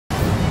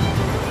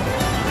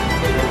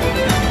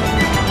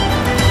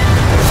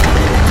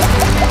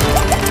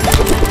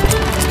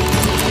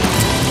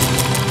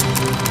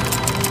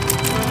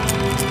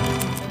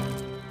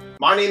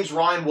My name's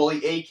Ryan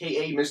Wooley,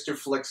 aka Mr.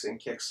 Flicks and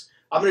Kicks.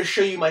 I'm going to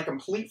show you my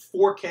complete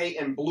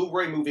 4K and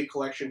Blu-ray movie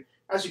collection.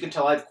 As you can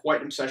tell, I have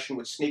quite an obsession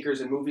with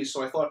sneakers and movies,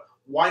 so I thought,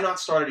 why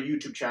not start a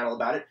YouTube channel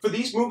about it? For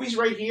these movies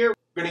right here, I'm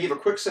going to give a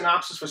quick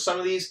synopsis for some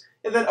of these,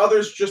 and then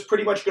others just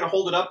pretty much going to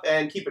hold it up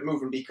and keep it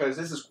moving, because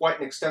this is quite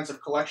an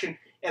extensive collection,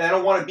 and I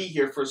don't want to be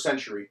here for a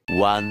century.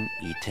 One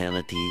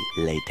eternity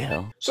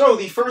later. So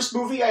the first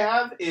movie I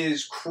have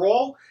is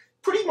Crawl.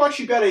 Pretty much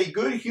you got a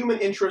good human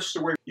interest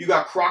to where you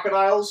got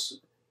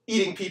crocodiles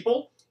eating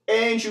people,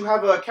 and you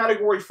have a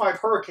Category 5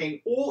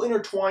 hurricane all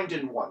intertwined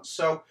in one.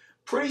 So,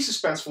 pretty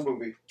suspenseful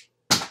movie.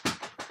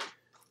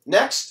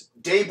 Next,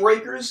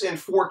 Daybreakers in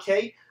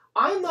 4K.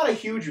 I'm not a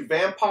huge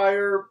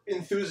vampire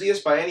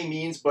enthusiast by any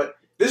means, but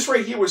this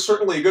right here was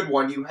certainly a good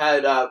one. You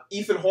had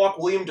Ethan Hawke,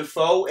 William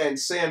Dafoe, and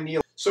Sam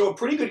Neill. So a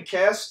pretty good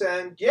cast,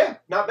 and yeah,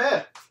 not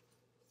bad.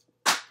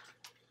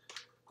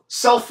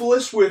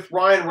 Selfless with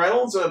Ryan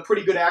Reynolds, a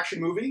pretty good action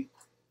movie.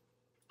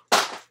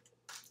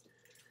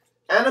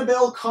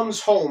 Annabelle Comes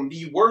Home,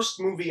 the worst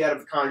movie out of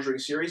the Conjuring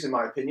series, in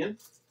my opinion.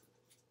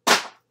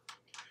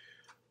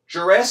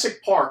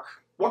 Jurassic Park.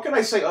 What can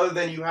I say other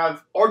than you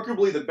have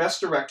arguably the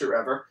best director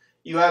ever,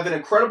 you have an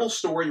incredible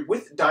story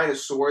with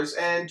dinosaurs,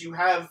 and you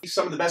have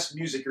some of the best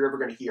music you're ever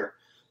going to hear.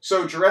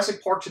 So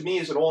Jurassic Park to me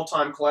is an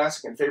all-time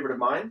classic and favorite of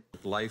mine.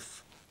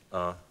 Life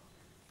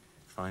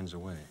finds a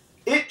way.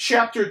 It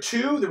Chapter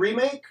 2, the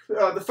remake.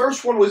 The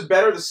first one was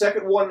better. The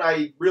second one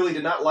I really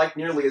did not like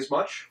nearly as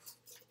much.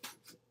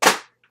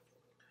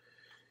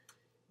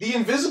 The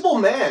Invisible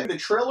Man. The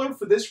trailer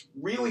for this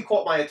really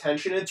caught my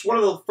attention. It's one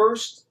of the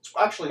first,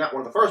 actually not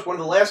one of the first, one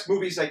of the last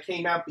movies that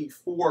came out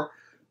before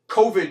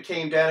COVID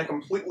came down and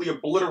completely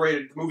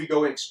obliterated the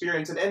movie-going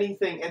experience and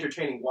anything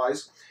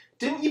entertaining-wise.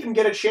 Didn't even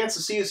get a chance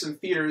to see this in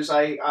theaters.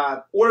 I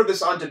ordered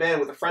this on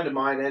demand with a friend of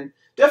mine and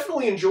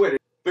definitely enjoyed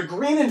it. The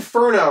Green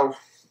Inferno.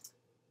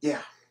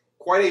 Yeah,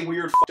 quite a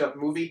weird, fucked up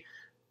movie.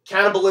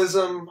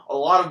 Cannibalism, a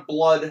lot of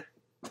blood,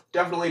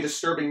 definitely a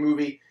disturbing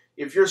movie.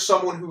 If you're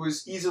someone who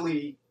is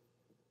easily,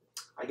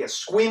 I guess,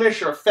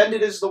 squeamish or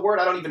offended is the word,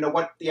 I don't even know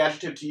what the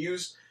adjective to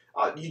use,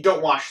 you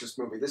don't watch this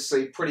movie. This is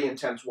a pretty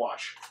intense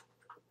watch.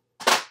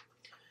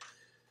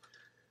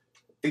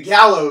 The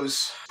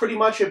Gallows, pretty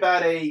much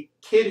about a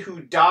kid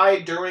who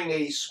died during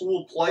a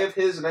school play of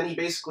his, and then he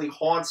basically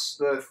haunts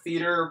the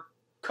theater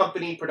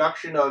company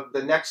production of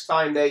the next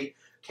time they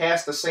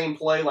cast the same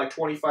play like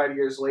 25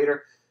 years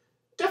later.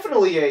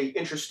 Definitely a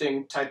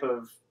interesting type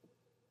of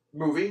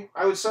movie,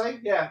 I would say.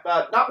 Yeah,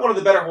 not one of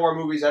the better horror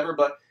movies ever,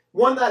 but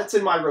one that's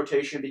in my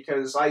rotation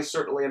because I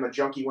certainly am a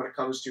junkie when it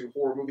comes to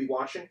horror movie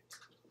watching.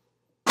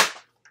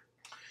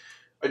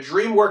 A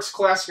DreamWorks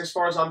classic as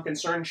far as I'm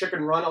concerned,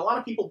 Chicken Run. A lot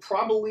of people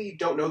probably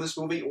don't know this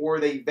movie, or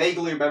they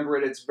vaguely remember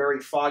it. It's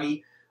very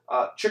foggy.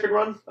 Chicken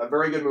Run, a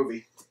very good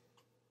movie.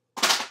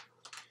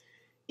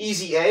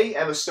 Easy A,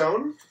 Emma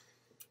Stone.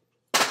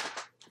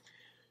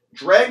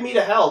 Drag Me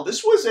to Hell.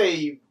 This was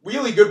a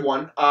really good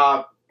one.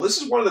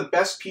 This is one of the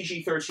best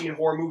PG-13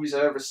 horror movies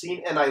I've ever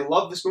seen, and I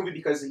love this movie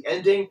because the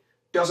ending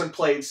doesn't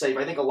play it safe.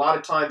 I think a lot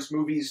of times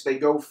movies, they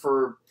go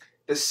for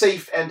the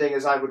safe ending,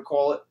 as I would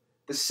call it.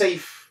 The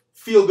safe,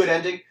 feel-good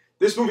ending.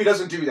 This movie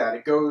doesn't do that.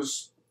 It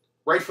goes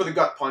right for the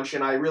gut punch,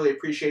 and I really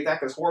appreciate that,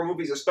 because horror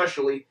movies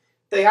especially,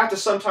 they have to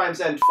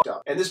sometimes end f***ed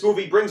up. And this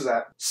movie brings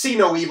that. See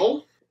No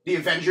Evil. The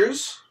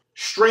Avengers.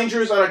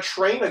 Strangers on a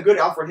Train, a good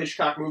Alfred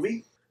Hitchcock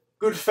movie.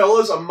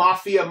 Goodfellas, a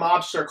mafia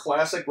mobster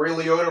classic. Ray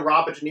Liotta,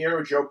 Robert De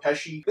Niro, Joe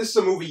Pesci. This is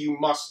a movie you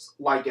must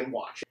like and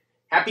watch.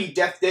 Happy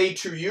Death Day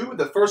to You.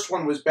 The first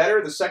one was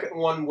better. The second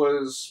one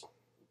was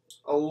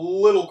a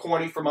little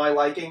corny for my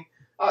liking.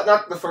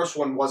 Not the first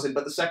one wasn't,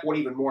 but the second one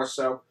even more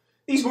so.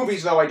 These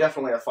movies, though, I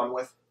definitely have fun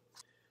with.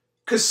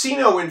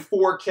 Casino in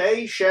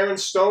 4K. Sharon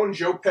Stone,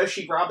 Joe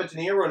Pesci, Robert De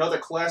Niro. Another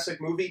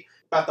classic movie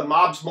about the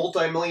mob's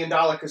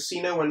multi-million-dollar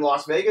casino in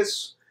Las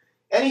Vegas.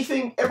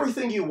 Anything,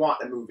 everything you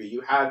want in a movie.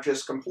 You have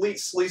just complete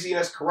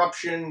sleaziness,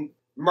 corruption,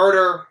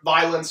 murder,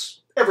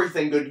 violence,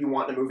 everything good you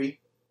want in a movie.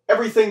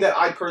 Everything that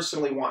I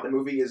personally want in a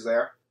movie is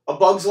there. A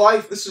Bug's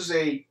Life. This is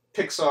a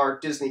Pixar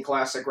Disney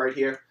classic right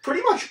here.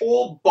 Pretty much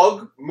all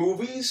Bug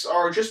movies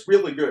are just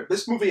really good.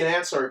 This movie and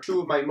Ants are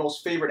two of my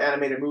most favorite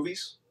animated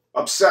movies.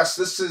 Obsessed.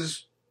 This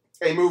is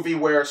a movie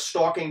where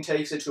stalking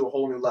takes it to a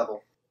whole new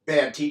level.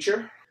 Bad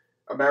Teacher.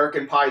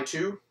 American Pie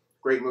 2.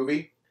 Great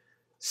movie.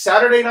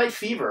 Saturday Night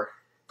Fever.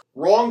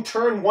 Wrong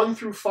Turn 1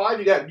 through 5,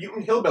 you got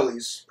Mutant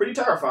Hillbillies. Pretty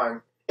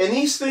terrifying. And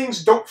these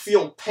things don't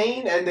feel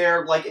pain, and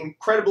they're, like,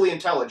 incredibly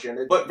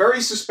intelligent, but very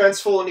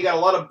suspenseful, and you got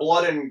a lot of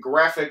blood and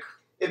graphic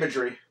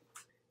imagery.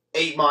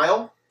 8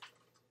 Mile.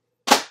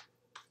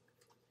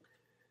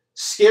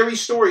 Scary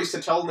Stories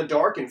to Tell in the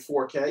Dark in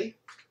 4K.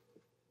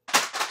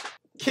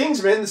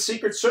 Kingsman: The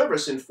Secret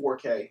Service in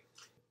 4K.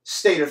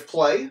 State of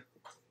Play.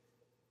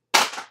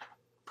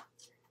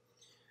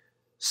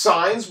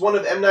 Signs, one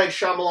of M. Night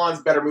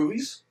Shyamalan's better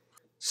movies.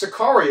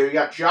 Sicario, you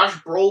got Josh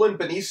Brolin,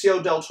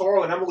 Benicio del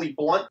Toro, and Emily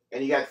Blunt,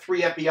 and you got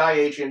 3 FBI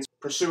agents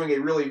pursuing a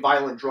really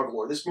violent drug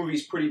lord. This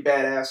movie's pretty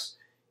badass.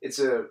 It's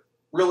a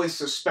really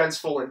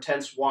suspenseful,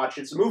 intense watch.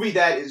 It's a movie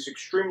that is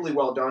extremely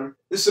well done.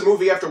 This is a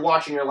movie after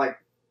watching you're like,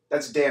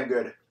 that's damn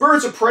good.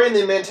 Birds of Prey and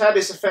the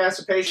Fantabulous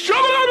Emancipation.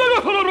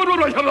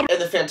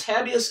 And the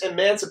Fantabulous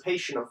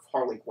Emancipation of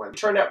Harley Quinn. It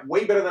turned out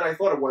way better than I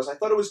thought it was. I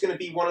thought it was going to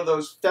be one of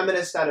those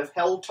feminist out of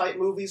hell type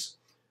movies.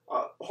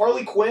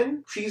 Harley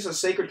Quinn, she's a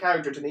sacred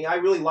character to me. I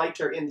really liked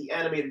her in the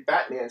animated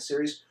Batman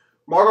series.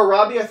 Margot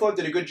Robbie, I thought,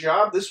 did a good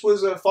job. This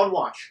was a fun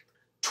watch.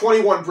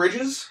 21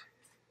 Bridges.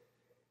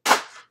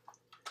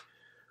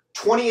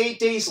 28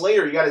 days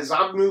later, you got a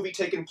zombie movie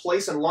taking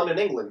place in London,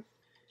 England.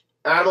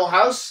 Animal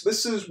House,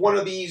 this is one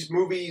of these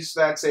movies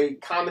that's a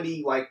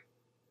comedy, like,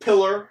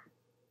 pillar,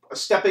 a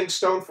stepping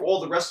stone for all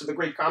the rest of the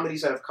great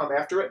comedies that have come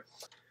after it.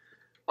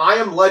 I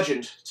Am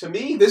Legend. To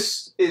me,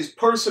 this is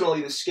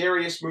personally the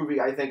scariest movie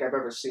I think I've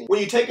ever seen.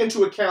 When you take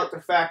into account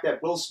the fact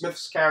that Will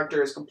Smith's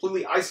character is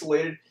completely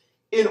isolated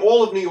in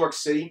all of New York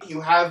City,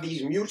 you have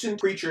these mutant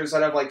creatures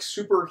that have, like,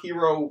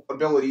 superhero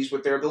abilities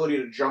with their ability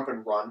to jump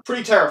and run.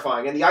 Pretty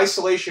terrifying, and the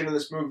isolation in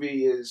this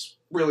movie is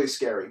really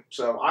scary.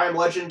 So, I Am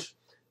Legend,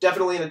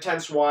 definitely an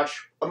intense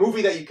watch. A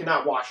movie that you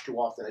cannot watch too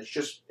often. It's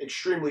just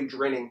extremely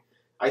draining,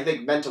 I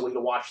think, mentally to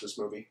watch this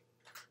movie.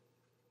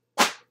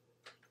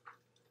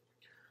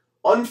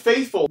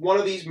 Unfaithful, one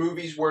of these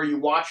movies where you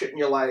watch it and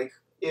you're like,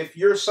 if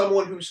you're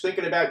someone who's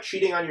thinking about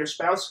cheating on your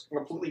spouse,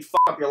 completely fuck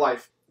up your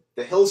life.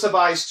 The Hills Have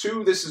Eyes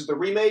 2, this is the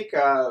remake.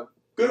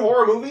 Good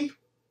horror movie.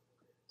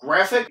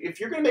 Graphic. If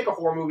you're going to make a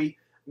horror movie,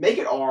 make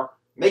it R,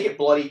 make it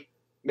bloody,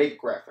 make it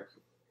graphic.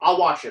 I'll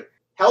watch it.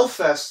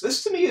 Hellfest.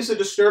 This to me is a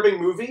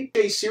disturbing movie.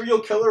 A serial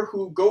killer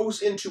who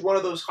goes into one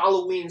of those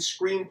Halloween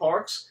scream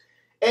parks,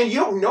 and you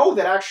don't know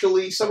that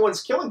actually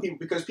someone's killing people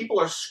because people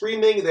are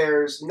screaming.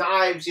 There's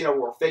knives, you know,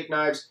 or fake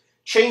knives.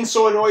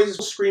 Chainsaw noises,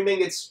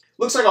 screaming. It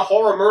looks like a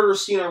horror murder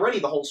scene already,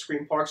 the whole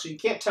scream park, so you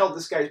can't tell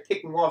this guy's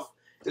picking off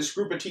this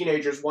group of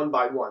teenagers one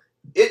by one.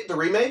 It, the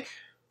remake,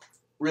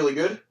 really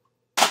good.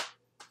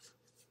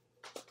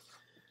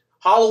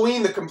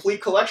 Halloween, the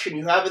complete collection.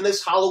 You have in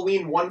this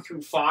Halloween 1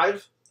 through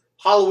 5,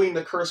 Halloween,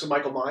 The Curse of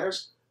Michael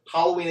Myers,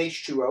 Halloween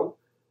H2O,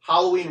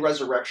 Halloween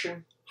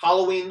Resurrection,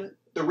 Halloween,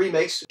 the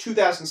remakes,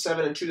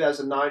 2007 and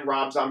 2009,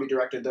 Rob Zombie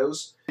directed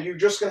those. You're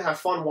just going to have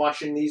fun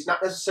watching these,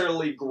 not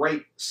necessarily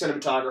great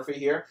cinematography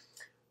here,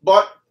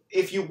 but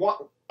if you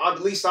want,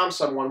 at least I'm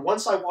someone,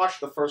 once I watch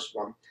the first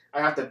one, I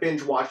have to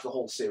binge watch the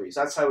whole series.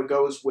 That's how it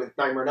goes with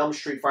Nightmare on Elm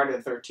Street, Friday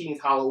the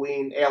 13th,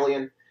 Halloween,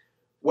 Alien,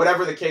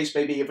 whatever the case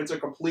may be. If it's a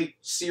complete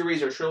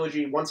series or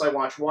trilogy, once I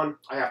watch one,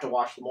 I have to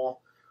watch them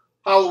all.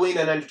 Halloween,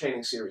 an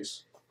entertaining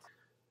series.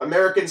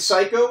 American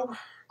Psycho,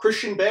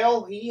 Christian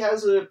Bale, he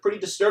has a pretty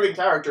disturbing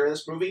character in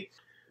this movie.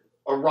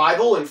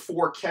 Arrival in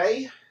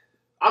 4K.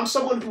 I'm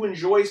someone who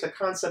enjoys the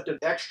concept of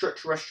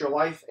extraterrestrial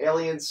life,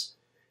 aliens,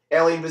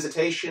 alien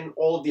visitation,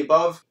 all of the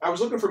above. I was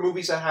looking for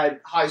movies that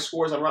had high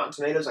scores on Rotten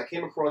Tomatoes. I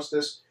came across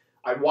this.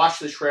 I watched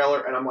the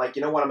trailer, and I'm like,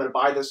 you know what, I'm going to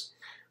buy this.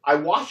 I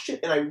watched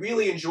it, and I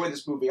really enjoyed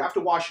this movie. I have to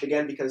watch it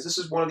again because this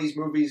is one of these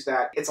movies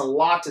that it's a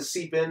lot to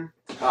seep in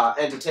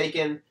and to take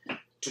in,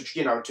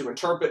 to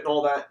interpret and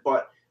all that,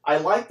 but I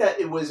like that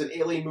it was an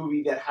alien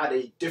movie that had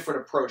a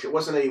different approach. It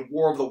wasn't a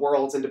War of the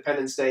Worlds,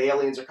 Independence Day,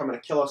 aliens are coming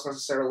to kill us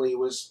necessarily. It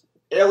was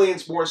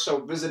aliens more so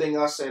visiting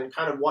us and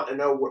kind of wanting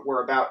to know what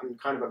we're about and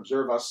kind of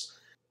observe us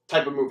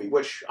type of movie,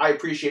 which I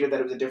appreciated that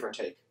it was a different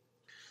take.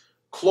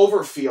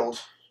 Cloverfield.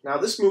 Now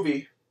this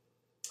movie,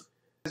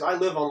 I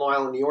live on Long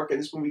Island, New York, and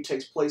this movie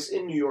takes place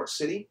in New York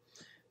City.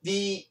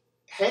 The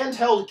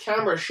handheld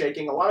camera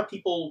shaking, a lot of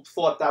people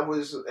thought that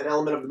was an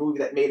element of the movie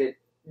that made it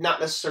not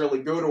necessarily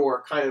good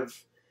or kind of,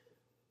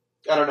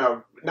 I don't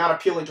know, not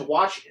appealing to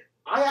watch.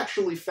 I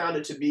actually found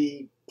it to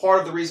be part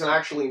of the reason I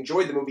actually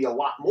enjoyed the movie a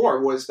lot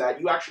more was that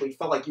you actually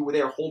felt like you were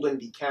there holding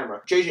the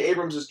camera. J.J.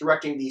 Abrams is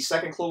directing the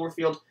second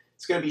Cloverfield.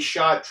 It's going to be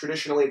shot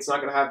traditionally. It's not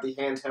going to have the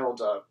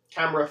handheld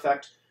camera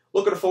effect.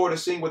 Looking forward to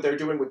seeing what they're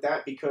doing with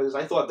that because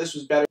I thought this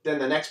was better than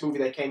the next movie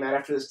that came out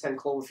after this, 10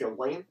 Cloverfield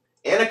Lane.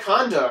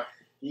 Anaconda.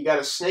 You got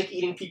a snake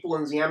eating people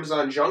in the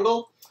Amazon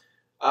jungle.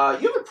 You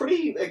have a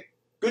pretty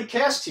good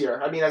cast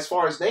here. I mean, as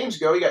far as names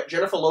go, you got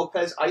Jennifer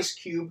Lopez, Ice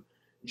Cube,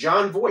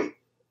 Jon Voight,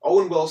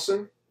 Owen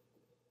Wilson.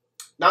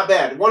 Not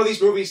bad. One of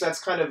these movies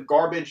that's kind of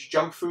garbage,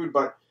 junk food,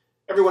 but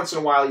every once in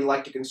a while you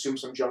like to consume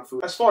some junk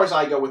food. As far as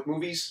I go with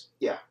movies,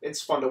 yeah,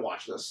 it's fun to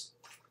watch this.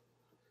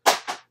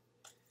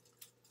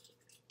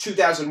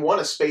 2001,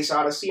 A Space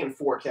Odyssey in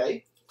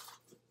 4K.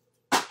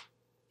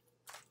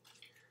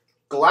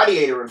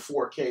 Gladiator in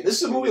 4K.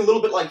 This is a movie a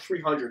little bit like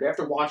 300.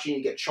 After watching,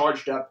 you get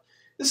charged up.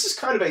 This is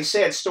kind of a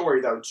sad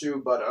story, though,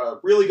 too, but a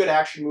really good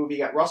action movie.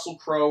 You got Russell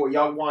Crowe, a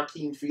young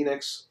Joaquin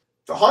Phoenix.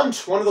 The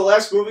Hunt, one of the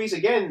last movies,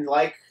 again,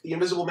 like The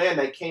Invisible Man,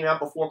 that came out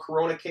before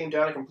Corona came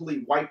down and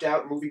completely wiped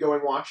out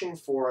movie-going watching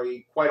for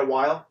quite a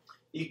while.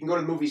 You can go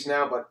to the movies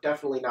now, but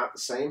definitely not the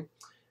same.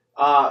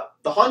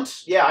 The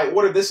Hunt, yeah, I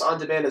ordered this on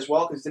demand as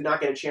well because did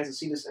not get a chance to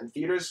see this in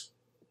theaters.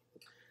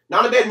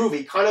 Not a bad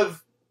movie, kind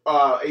of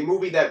a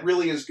movie that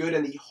really is good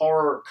in the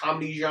horror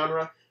comedy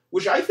genre,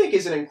 which I think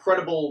is an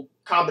incredible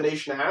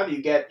combination to have.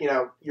 You get,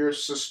 your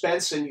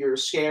suspense and your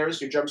scares,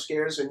 your jump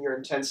scares and your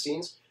intense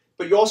scenes,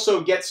 but you also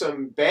get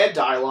some bad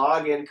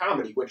dialogue and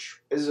comedy,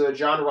 which is a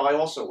genre I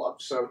also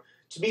love. So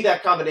to me,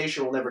 that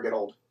combination will never get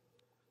old.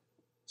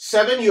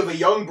 7, you have a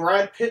young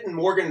Brad Pitt and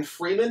Morgan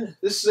Freeman.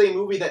 This is a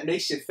movie that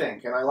makes you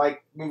think, and I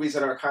like movies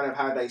that are kind of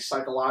have a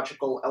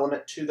psychological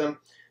element to them.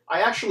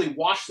 I actually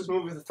watched this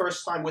movie for the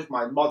first time with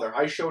my mother.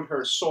 I showed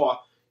her Saw,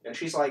 and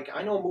she's like,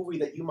 I know a movie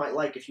that you might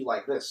like if you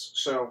like this.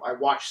 So I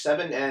watched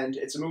 7, and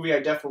it's a movie I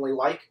definitely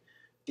like.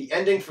 The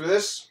ending for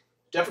this,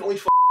 definitely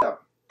f***ed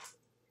up.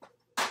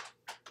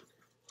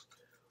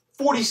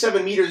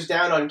 47 Meters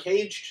Down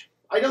Uncaged.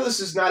 I know this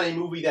is not a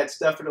movie that's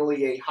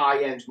definitely a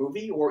high-end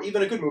movie, or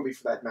even a good movie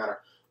for that matter.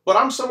 But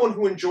I'm someone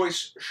who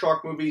enjoys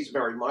shark movies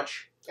very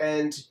much,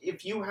 and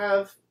if you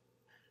have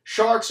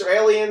sharks or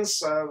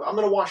aliens, I'm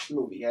going to watch the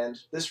movie, and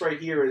this right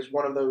here is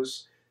one of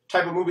those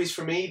type of movies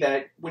for me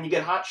that when you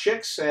get hot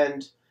chicks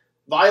and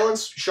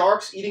violence,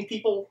 sharks, eating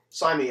people,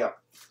 sign me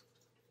up.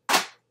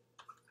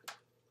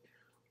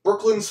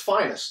 Brooklyn's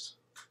Finest.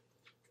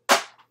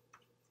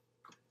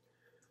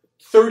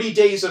 30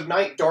 Days of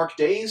Night, Dark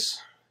Days.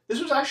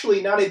 This was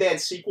actually not a bad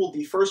sequel.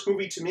 The first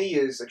movie to me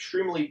is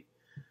extremely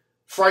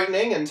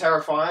frightening and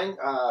terrifying.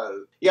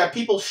 Yeah,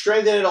 people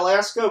stranded in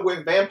Alaska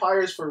with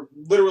vampires for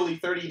literally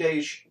 30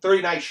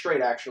 nights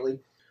straight,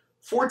 actually.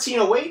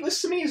 1408, this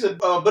to me is a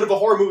bit of a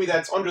horror movie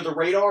that's under the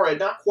radar and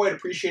not quite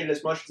appreciated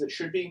as much as it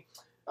should be.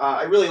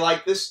 I really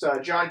like this.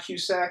 John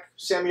Cusack,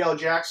 Samuel L.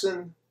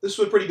 Jackson. This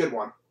was a pretty good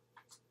one.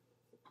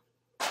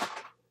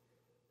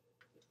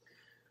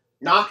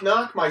 Knock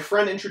Knock, my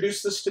friend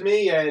introduced this to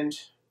me, and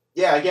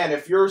yeah, again,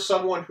 if you're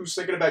someone who's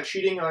thinking about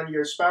cheating on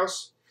your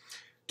spouse,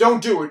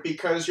 don't do it,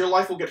 because your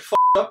life will get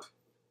f***ed up,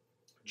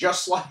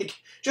 just like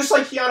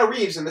Keanu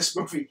Reeves in this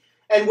movie.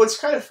 And what's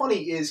kind of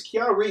funny is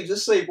Keanu Reeves,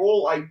 this is a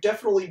role I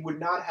definitely would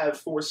not have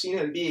foreseen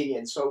him being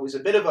in, so it was a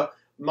bit of a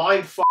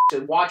mind fuck to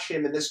watch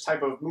him in this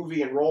type of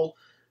movie and role.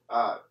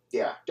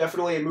 Yeah,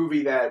 definitely a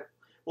movie that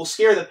will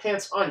scare the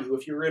pants on you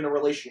if you're in a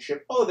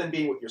relationship, other than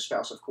being with your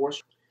spouse, of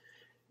course.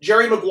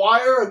 Jerry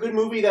Maguire, a good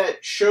movie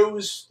that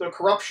shows the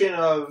corruption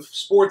of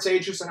sports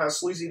agents and how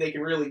sleazy they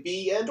can really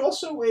be, and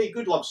also a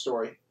good love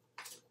story.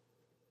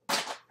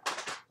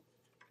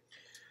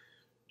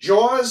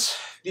 Jaws,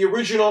 the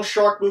original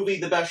shark movie,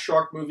 the best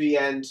shark movie,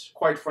 and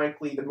quite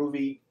frankly, the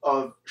movie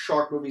of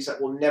shark movies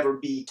that will never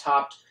be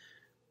topped.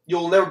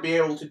 You'll never be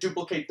able to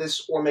duplicate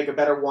this or make a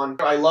better one.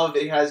 I love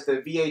it has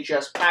the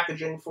VHS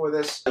packaging for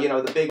this, you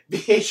know, the big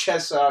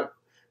VHS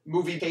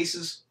movie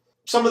cases.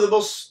 Some of the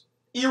most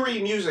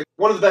eerie music,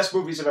 one of the best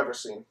movies I've ever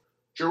seen.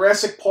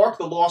 Jurassic Park,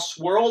 The Lost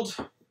World,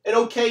 an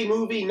okay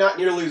movie, not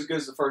nearly as good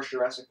as the first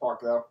Jurassic Park,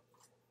 though.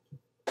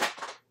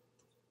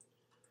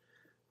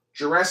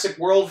 Jurassic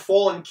World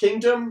Fallen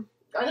Kingdom.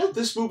 I know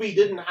this movie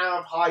didn't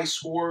have high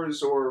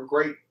scores or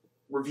great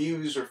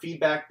reviews or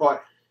feedback,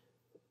 but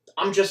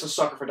I'm just a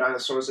sucker for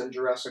dinosaurs and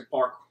Jurassic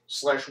Park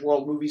 /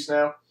 World movies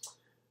now.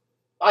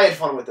 I had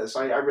fun with this.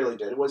 I really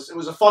did. It was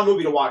a fun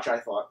movie to watch, I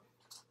thought.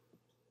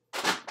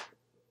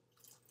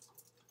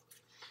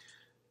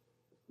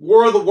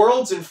 War of the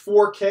Worlds in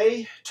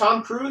 4K.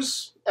 Tom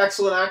Cruise,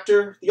 excellent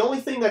actor. The only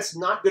thing that's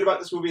not good about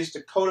this movie is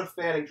Dakota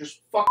Fanning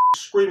just fucking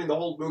screaming the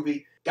whole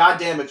movie. God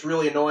damn, it's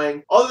really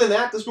annoying. Other than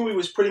that, this movie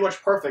was pretty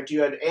much perfect.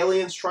 You had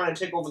aliens trying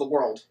to take over the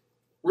world.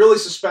 Really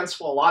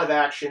suspenseful, a lot of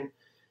action.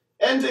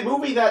 And a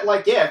movie that,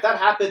 like, yeah, if that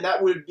happened,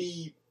 that'd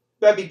be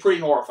pretty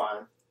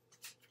horrifying.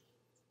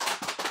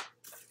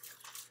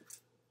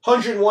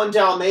 101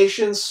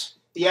 Dalmatians,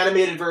 the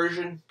animated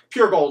version.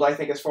 Pure gold, I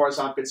think, as far as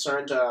I'm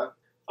concerned.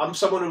 I'm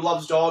someone who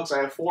loves dogs.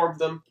 I have 4 of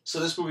them. So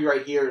this movie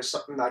right here is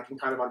something that I can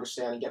kind of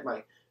understand and get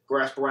my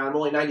grasp around. I'm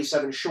only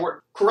 97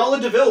 short.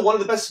 Cruella de Vil, one of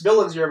the best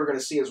villains you're ever going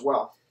to see as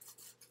well.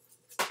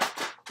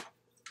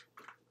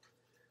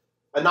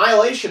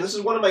 Annihilation, this is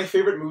one of my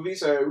favorite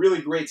movies. A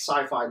really great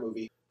sci-fi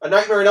movie. A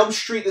Nightmare on Elm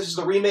Street, this is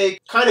the remake.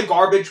 Kind of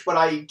garbage, but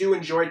I do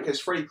enjoy it because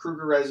Freddy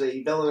Krueger as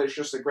a villain is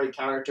just a great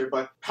character.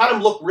 But had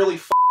him look really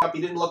f***ed up.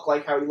 He didn't look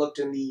like how he looked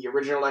in the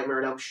original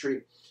Nightmare on Elm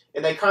Street.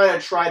 And they kind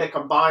of try to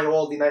combine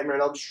all the Nightmare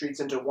on Elm Streets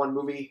into one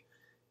movie.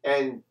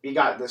 And you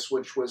got this,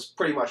 which was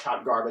pretty much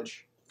hot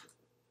garbage.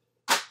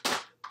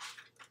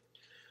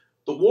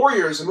 The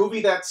Warriors, a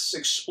movie that's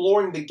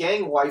exploring the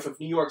gang life of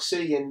New York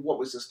City in, what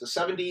was this, the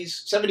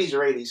 70s? 70s or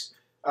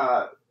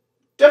 80s.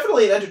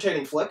 Definitely an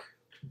entertaining flick.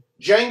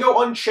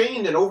 Django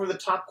Unchained, an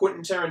over-the-top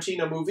Quentin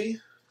Tarantino movie.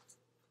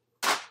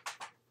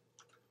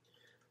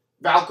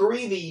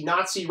 Valkyrie, the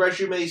Nazi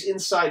regime's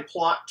inside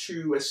plot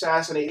to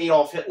assassinate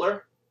Adolf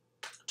Hitler.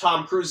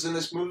 Tom Cruise in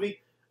this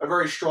movie, a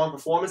very strong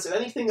performance. And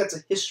anything that's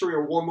a history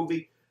or war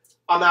movie,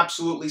 I'm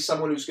absolutely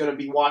someone who's going to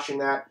be watching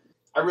that.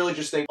 I really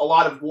just think a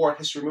lot of war and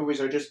history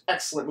movies are just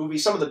excellent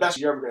movies, some of the best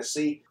you're ever going to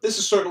see. This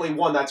is certainly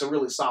one that's a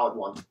really solid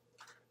one.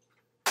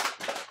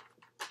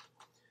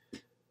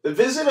 The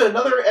Visit,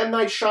 another M.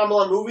 Night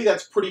Shyamalan movie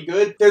that's pretty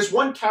good. There's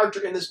one character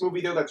in this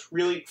movie, though, that's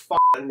really fucking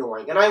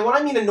annoying. And when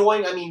I mean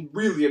annoying, I mean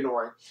really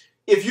annoying.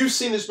 If you've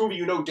seen this movie,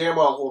 you know damn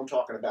well who I'm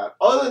talking about.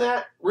 Other than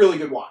that, really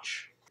good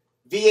watch.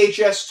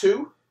 VHS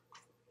 2.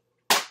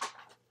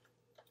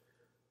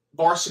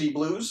 Varsity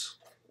Blues.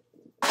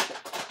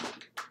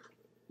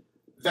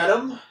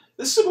 Venom.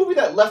 This is a movie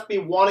that left me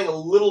wanting a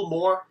little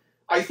more.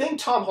 I think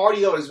Tom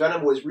Hardy, though, as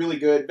Venom was really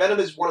good. Venom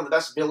is one of the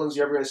best villains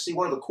you're ever going to see.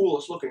 One of the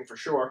coolest looking, for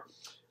sure.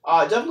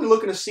 Definitely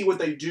looking to see what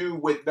they do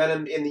with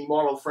Venom in the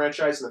Marvel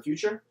franchise in the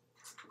future.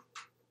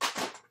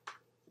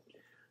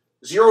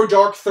 Zero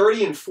Dark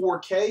 30 in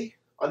 4K.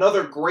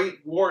 Another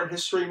great war and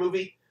history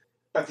movie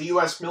about the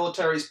U.S.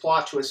 military's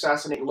plot to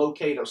assassinate and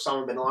locate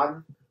Osama bin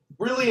Laden.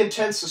 Really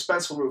intense,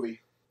 suspenseful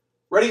movie.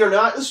 Ready or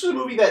Not, this was a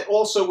movie that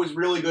also was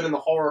really good in the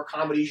horror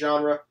comedy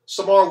genre.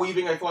 Samara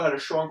Weaving, I thought, had a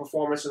strong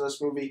performance in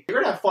this movie. You're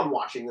going to have fun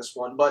watching this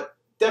one, but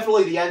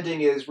definitely the ending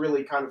is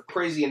really kind of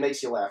crazy and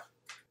makes you laugh.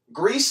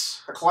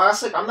 Grease, a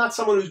classic. I'm not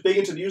someone who's big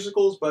into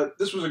musicals, but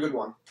this was a good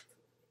one.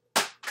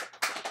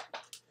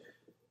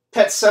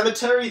 Pet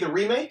Sematary, the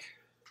remake.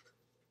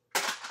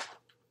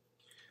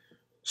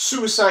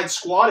 Suicide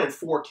Squad in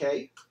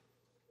 4K.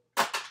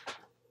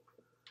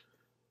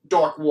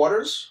 Dark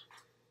Waters.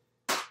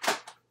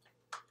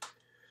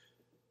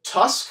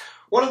 Tusk,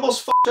 one of the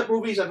most fucked up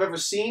movies I've ever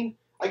seen.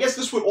 I guess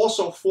this would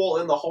also fall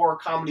in the horror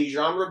comedy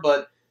genre,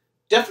 but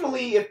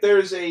definitely if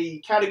there's a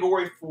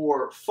category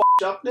for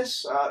fucked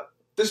upness,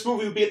 this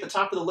movie would be at the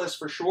top of the list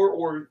for sure,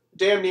 or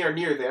damn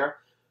near there.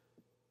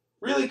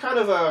 Really kind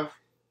of a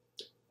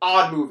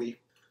odd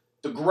movie.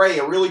 The Grey,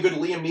 a really good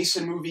Liam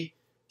Neeson movie.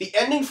 The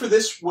ending for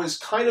this was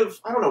kind of,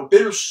 I don't know,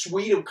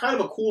 bittersweet. It was kind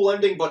of a cool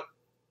ending, but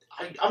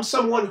I'm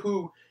someone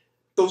who,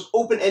 those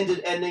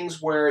open-ended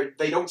endings where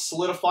they don't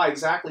solidify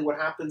exactly what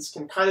happens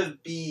can kind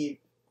of be,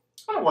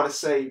 I don't want to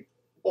say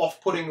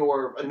off-putting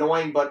or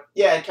annoying, but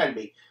yeah, it can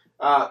be.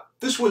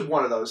 This was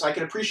one of those. I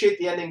can appreciate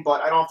the ending,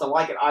 but I don't have to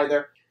like it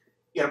either.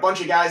 You got a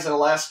bunch of guys in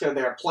Alaska,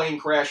 their plane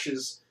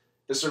crashes.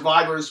 The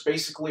survivors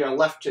basically are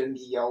left in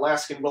the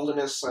Alaskan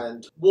wilderness,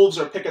 and wolves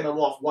are picking them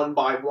off one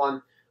by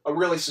one. A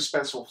really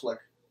suspenseful flick.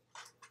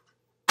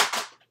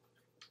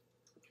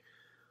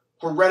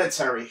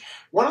 Hereditary.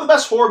 One of the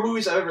best horror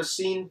movies I've ever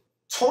seen.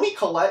 Toni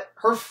Collette,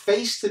 her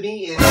face to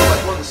me is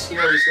like one of the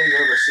scariest things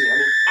I've ever seen. I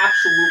mean,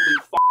 absolutely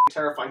fucking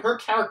terrifying. Her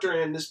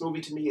character in this movie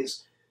to me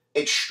is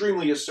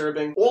extremely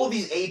disturbing. All of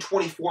these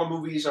A24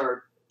 movies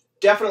are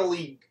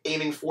definitely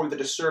aiming for the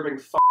disturbing,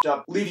 fucked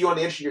up, leave you on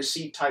the edge of your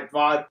seat type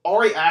vibe.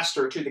 Ari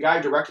Aster, too, the guy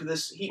who directed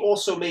this, he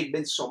also made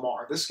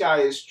Midsommar. This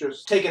guy is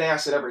just taking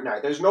acid every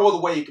night. There's no other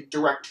way you could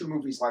direct two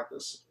movies like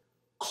this.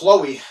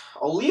 Chloe,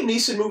 a Liam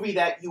Neeson movie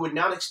that you would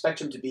not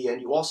expect him to be in.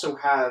 You also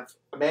have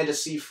Amanda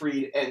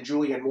Seyfried and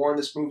Julianne Moore in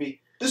this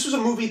movie. This was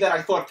a movie that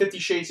I thought 50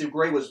 Shades of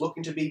Grey was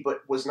looking to be,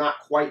 but was not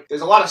quite.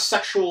 There's a lot of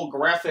sexual,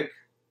 graphic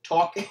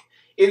talk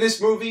in this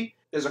movie.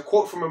 There's a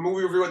quote from a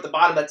movie review at the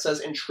bottom that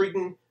says,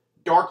 intriguing,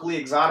 darkly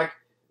exotic.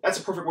 That's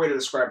a perfect way to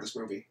describe this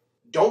movie.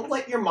 Don't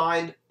let your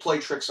mind play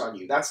tricks on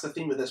you. That's the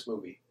theme of this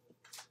movie.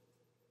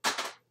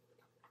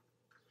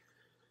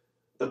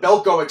 The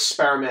Belko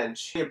Experiment.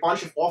 A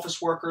bunch of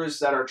office workers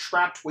that are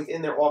trapped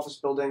within their office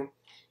building,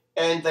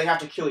 and they have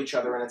to kill each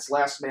other, and it's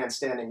last man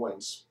standing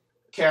wins.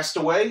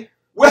 Castaway.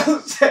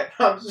 Wilson!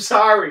 I'm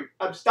sorry,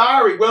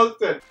 Wilson!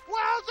 Wilson!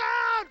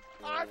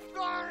 I'm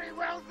sorry,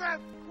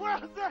 Wilson!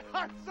 Wilson,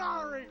 I'm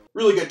sorry!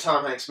 Really good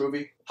Tom Hanks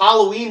movie.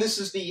 Halloween, this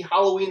is the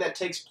Halloween that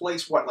takes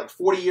place, what, like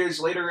 40 years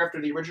later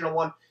after the original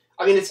one?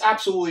 I mean, it's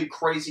absolutely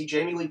crazy.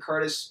 Jamie Lee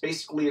Curtis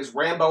basically is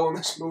Rambo in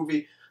this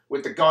movie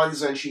with the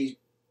guns, and she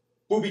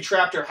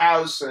booby-trapped her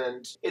house,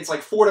 and it's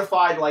like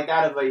fortified like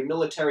that of a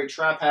military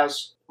trap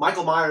house.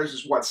 Michael Myers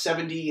is, what,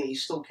 70, and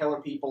he's still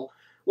killing people.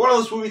 One of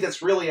those movies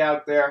that's really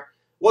out there.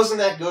 Wasn't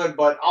that good,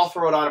 but I'll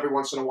throw it on every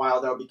once in a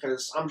while, though,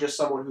 because I'm just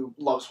someone who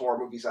loves horror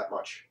movies that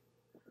much.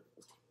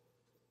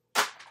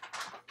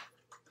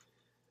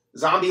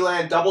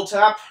 Zombieland Double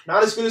Tap.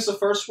 Not as good as the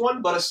first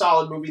one, but a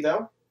solid movie,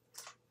 though.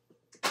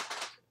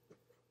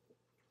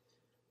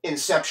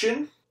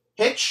 Inception.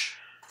 Hitch.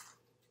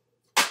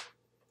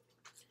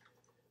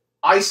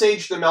 Ice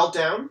Age The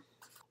Meltdown.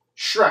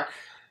 Shrek.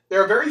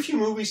 There are very few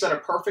movies that are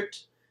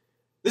perfect.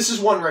 This is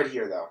one right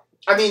here, though.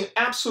 I mean,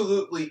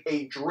 absolutely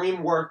a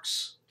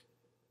DreamWorks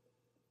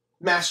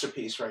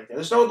masterpiece right there.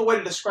 There's no other way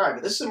to describe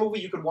it. This is a movie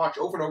you could watch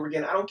over and over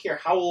again. I don't care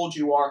how old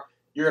you are,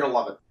 you're going to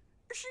love it.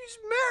 She's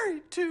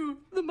married to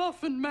the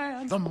Muffin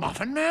Man. The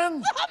Muffin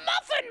Man? The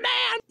Muffin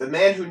Man! The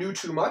Man Who Knew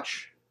Too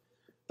Much.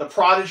 The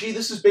Prodigy.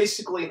 This is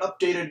basically an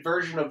updated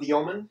version of The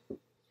Omen.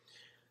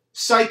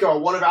 Psycho,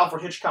 one of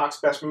Alfred Hitchcock's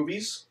best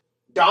movies.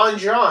 Don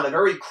John, a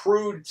very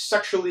crude,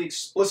 sexually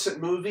explicit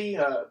movie.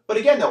 But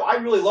again, though, I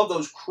really love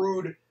those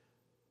crude,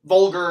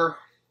 vulgar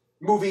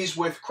movies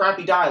with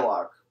crappy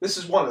dialogue. This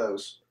is one of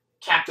those.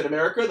 Captain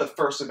America, the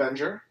First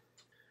Avenger.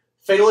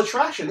 Fatal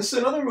Attraction. This is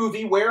another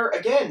movie where,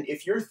 again,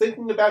 if you're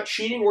thinking about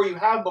cheating or you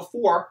have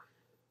before,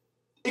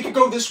 it could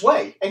go this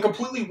way and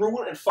completely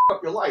ruin and fuck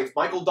up your life.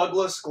 Michael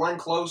Douglas, Glenn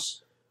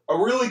Close. A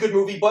really good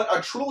movie, but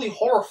a truly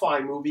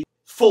horrifying movie.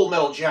 Full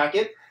Metal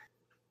Jacket.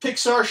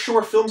 Pixar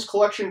Short Films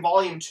Collection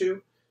Volume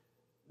 2.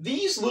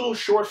 These little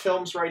short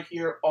films right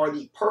here are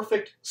the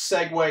perfect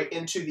segue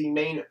into the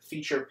main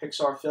feature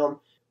Pixar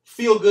film.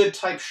 Feel-good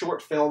type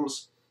short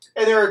films.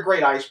 And they're a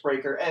great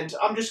icebreaker, and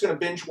I'm just going to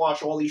binge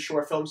watch all these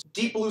short films.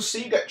 Deep Blue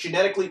Sea got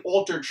genetically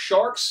altered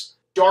sharks.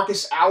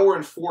 Darkest Hour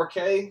in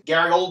 4K.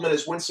 Gary Oldman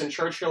as Winston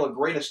Churchill, a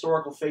great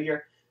historical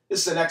figure.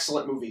 This is an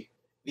excellent movie.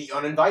 The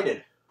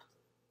Uninvited.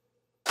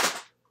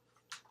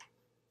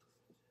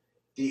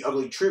 The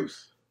Ugly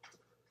Truth.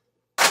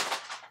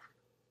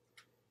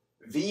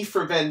 V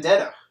for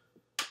Vendetta.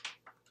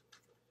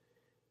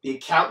 The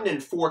Accountant in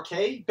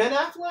 4K. Ben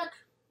Affleck,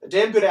 a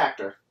damn good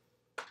actor.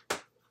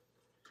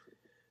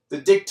 The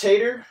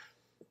Dictator.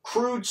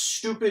 Crude,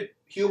 stupid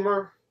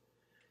humor.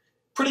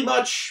 Pretty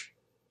much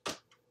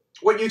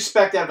what you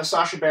expect out of a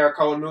Sacha Baron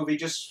Cohen movie,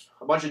 just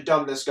a bunch of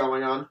dumbness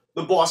going on.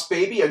 The Boss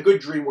Baby, a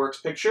good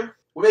DreamWorks picture.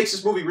 What makes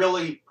this movie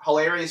really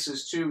hilarious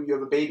is, too, you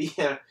have a baby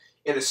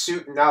in a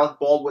suit, and Alec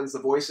Baldwin's the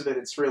voice of it.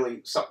 It's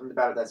really something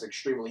about it that's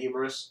extremely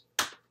humorous.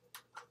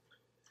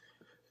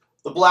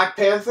 The Black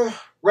Panther.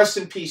 Rest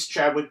in peace,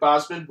 Chadwick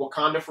Boseman.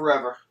 Wakanda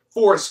forever.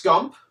 Forrest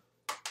Gump.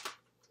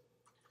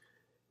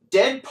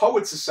 Dead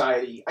Poet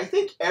Society. I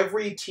think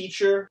every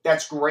teacher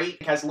that's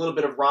great has a little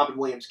bit of Robin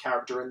Williams'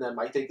 character in them.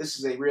 I think this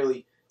is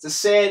it's a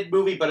sad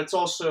movie, but it's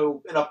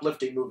also an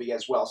uplifting movie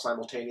as well,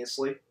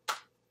 simultaneously.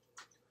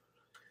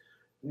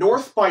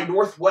 North by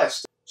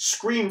Northwest.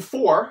 Scream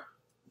 4.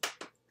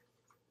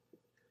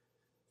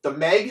 The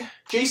Meg.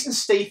 Jason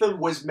Statham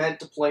was meant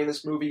to play in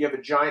this movie. You have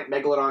a giant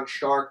megalodon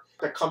shark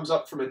that comes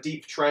up from a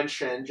deep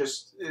trench and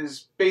just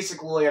is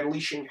basically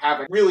unleashing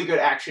havoc. Really good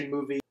action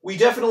movie. We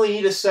definitely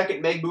need a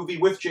second Meg movie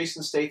with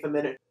Jason Statham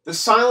in it. The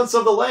Silence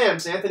of the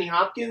Lambs. Anthony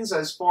Hopkins,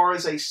 as far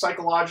as a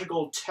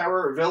psychological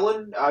terror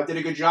villain, did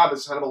a good job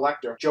as Hannibal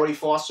Lecter. Jodie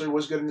Foster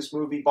was good in this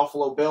movie.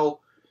 Buffalo Bill.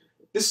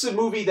 This is a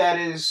movie that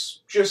is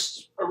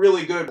just a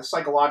really good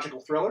psychological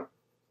thriller.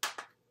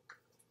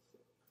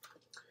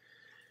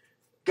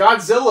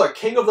 Godzilla,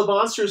 King of the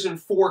Monsters in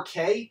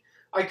 4K.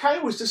 I kind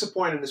of was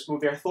disappointed in this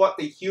movie. I thought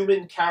the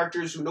human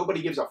characters who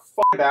nobody gives a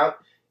fuck about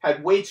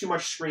had way too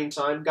much screen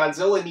time.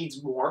 Godzilla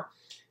needs more.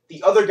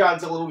 The other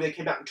Godzilla movie that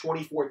came out in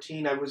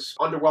 2014, I was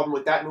underwhelmed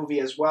with that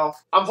movie as well.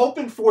 I'm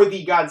hoping for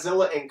the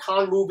Godzilla and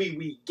Kong movie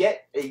we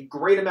get a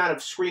great amount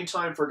of screen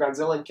time for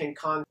Godzilla and King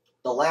Kong.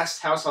 The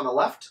Last House on the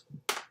Left.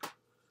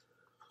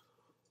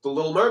 The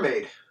Little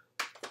Mermaid.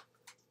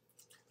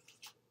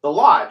 The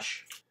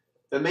Lodge.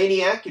 The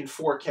Maniac in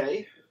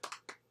 4K.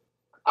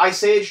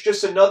 Ice Age,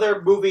 just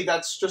another movie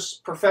that's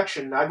just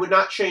perfection. I would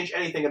not change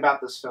anything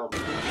about this film.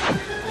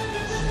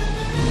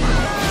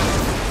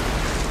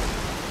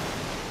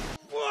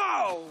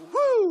 Whoa!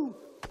 Woo!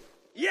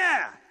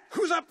 Yeah!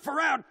 Who's up for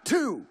round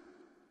 2?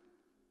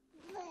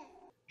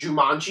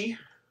 Jumanji,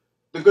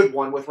 the good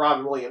one with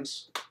Robin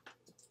Williams.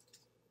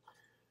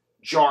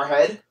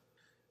 Jarhead.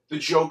 The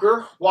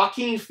Joker.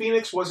 Joaquin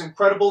Phoenix was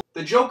incredible.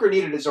 The Joker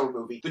needed his own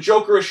movie. The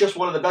Joker is just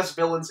one of the best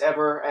villains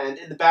ever, and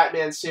in the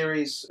Batman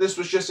series, this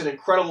was just an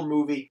incredible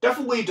movie.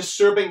 Definitely a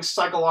disturbing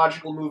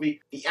psychological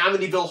movie. The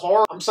Amityville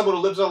Horror. I'm someone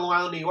who lives on Long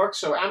Island, New York,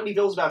 so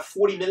Amityville is about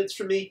 40 minutes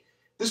from me.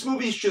 This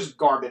movie is just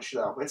garbage,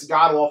 though. It's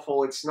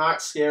god-awful. It's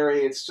not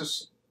scary. It's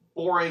just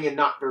boring and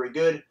not very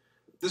good.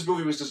 This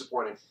movie was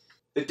disappointing.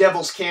 The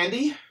Devil's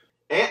Candy.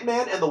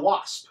 Ant-Man and the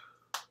Wasp.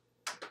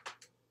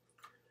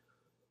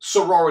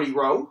 Sorority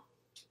Row.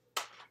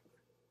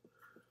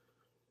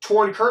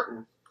 Torn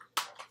Curtain.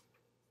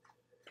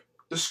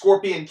 The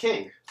Scorpion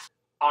King.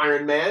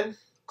 Iron Man.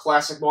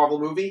 Classic Marvel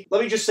movie.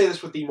 Let me just say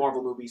this with the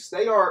Marvel movies.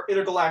 They are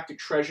intergalactic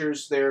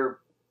treasures. They're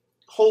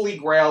holy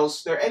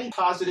grails. They're any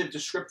positive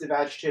descriptive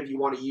adjective you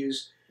want to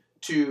use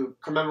to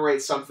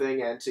commemorate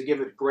something and to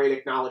give it great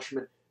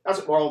acknowledgement. That's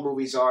what Marvel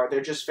movies are.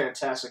 They're just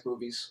fantastic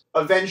movies.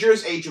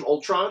 Avengers, Age of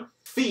Ultron.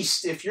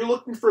 Feast. If you're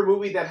looking for a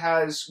movie that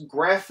has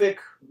graphic,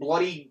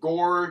 bloody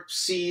gore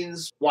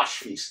scenes, watch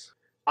Feast.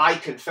 I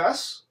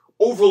Confess.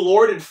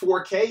 Overlord in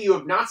 4K. You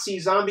have Nazi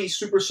zombie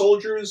super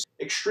soldiers.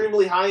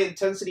 Extremely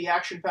high-intensity,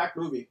 action-packed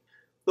movie.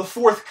 The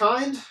Fourth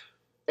Kind.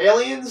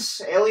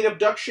 Aliens. Alien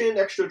abduction.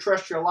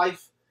 Extraterrestrial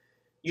life.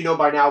 You know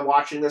by now,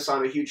 watching this,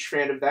 I'm a huge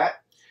fan of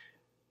that.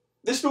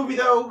 This movie,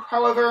 though,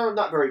 however,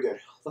 not very good.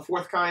 The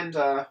Fourth Kind,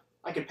 I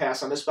could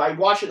pass on this, but I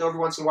watch it every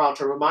once in a while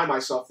to remind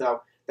myself,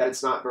 though, that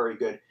it's not very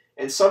good.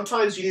 And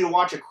sometimes you need to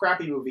watch a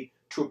crappy movie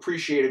to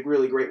appreciate a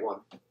really great one.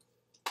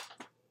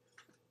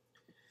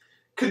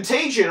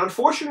 Contagion.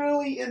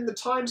 Unfortunately, in the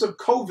times of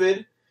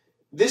COVID,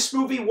 this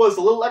movie was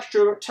a little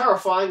extra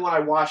terrifying when I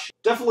watched.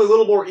 Definitely a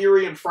little more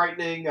eerie and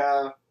frightening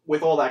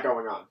with all that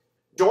going on.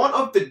 Dawn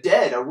of the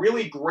Dead, a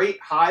really great,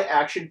 high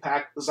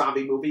action-packed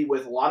zombie movie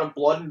with a lot of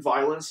blood and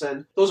violence,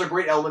 and those are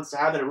great elements to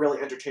have in a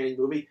really entertaining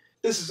movie.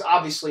 This is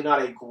obviously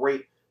not a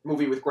great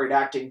movie with great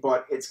acting,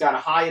 but it's got a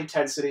high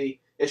intensity.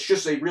 It's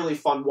just a really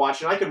fun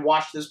watch, and I could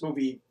watch this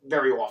movie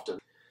very often.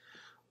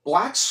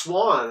 Black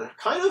Swan,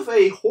 kind of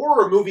a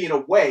horror movie in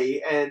a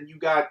way, and you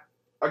got,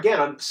 again,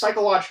 a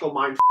psychological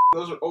mind.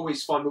 Those are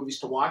always fun movies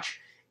to watch.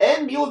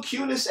 And Mila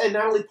Kunis and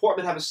Natalie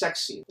Portman have a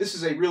sex scene. This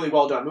is a really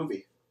well-done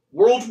movie.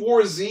 World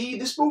War Z,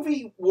 this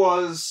movie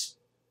was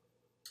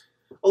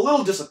a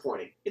little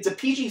disappointing. It's a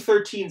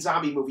PG-13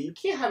 zombie movie. You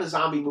can't have a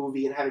zombie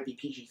movie and have it be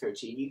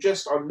PG-13. You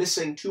just are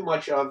missing too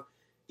much of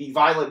the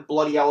violent,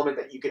 bloody element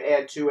that you could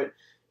add to it.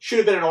 Should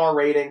have been an R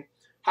rating.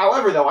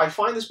 However, though, I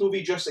find this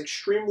movie just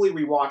extremely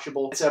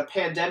rewatchable. It's a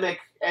pandemic,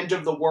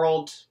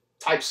 end-of-the-world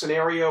type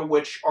scenario,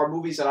 which are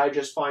movies that I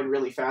just find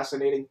really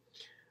fascinating.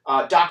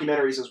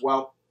 Documentaries as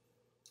well.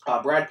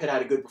 Brad Pitt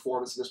had a good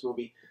performance in this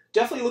movie.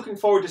 Definitely looking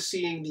forward to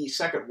seeing the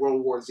second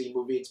World War Z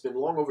movie. It's been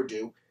long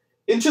overdue.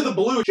 Into the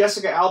Blue,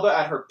 Jessica Alba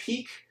at her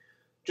peak.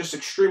 Just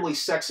extremely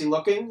sexy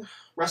looking.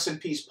 Rest in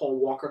peace, Paul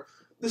Walker.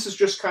 This is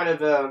just kind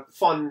of a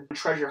fun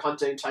treasure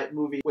hunting type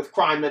movie with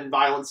crime and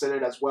violence in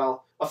it as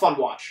well. A fun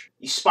watch.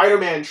 The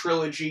Spider-Man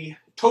trilogy.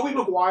 Tobey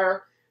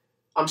Maguire,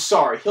 I'm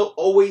sorry, he'll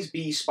always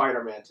be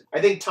Spider-Man. I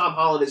think Tom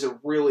Holland is a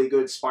really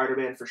good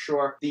Spider-Man for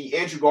sure. The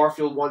Andrew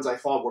Garfield ones I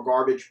thought were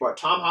garbage, but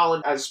Tom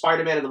Holland as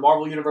Spider-Man in the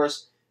Marvel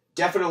Universe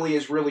definitely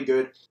is really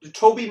good. The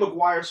Tobey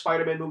Maguire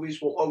Spider-Man movies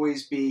will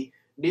always be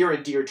near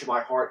and dear to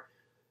my heart.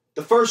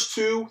 The first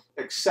two,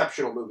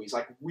 exceptional movies,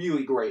 like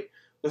really great.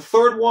 The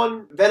third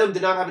one, Venom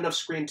did not have enough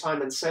screen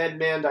time, and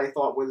Sandman, I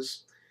thought,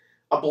 was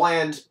a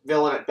bland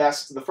villain at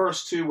best. The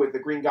first two with the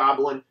Green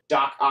Goblin,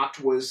 Doc Ock,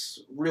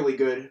 was really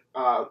good.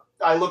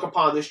 I look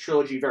upon this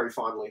trilogy very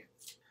fondly.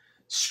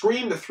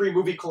 Scream, the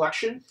 3-movie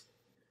collection.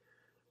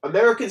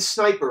 American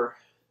Sniper.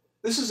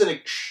 This is an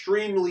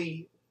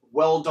extremely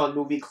well-done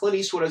movie. Clint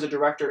Eastwood as a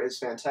director is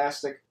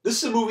fantastic.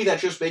 This is a movie that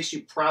just makes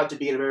you proud to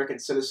be an American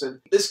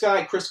citizen. This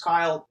guy, Chris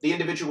Kyle, the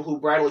individual who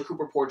Bradley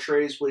Cooper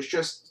portrays, was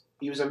just...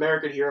 he was an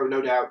American hero, no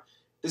doubt.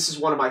 This is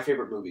one of my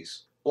favorite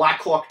movies.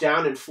 Black Hawk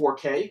Down in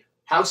 4K.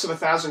 House of a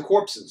Thousand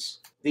Corpses.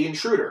 The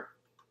Intruder.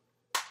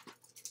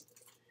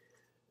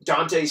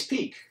 Dante's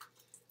Peak.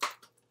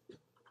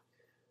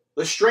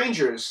 The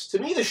Strangers. To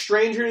me, The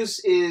Strangers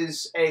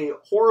is a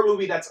horror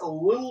movie that's a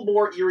little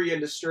more eerie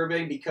and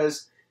disturbing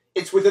because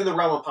it's within the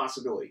realm of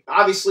possibility.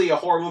 Obviously, a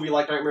horror movie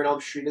like Nightmare on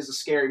Elm Street is a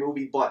scary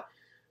movie, but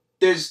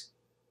there's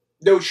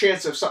no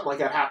chance of something like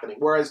that happening.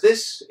 Whereas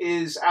this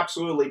is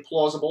absolutely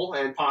plausible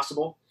and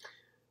possible,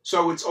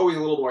 so it's always a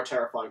little more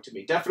terrifying to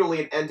me.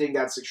 Definitely an ending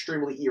that's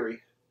extremely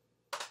eerie.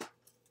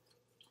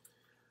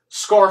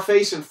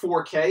 Scarface in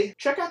 4K.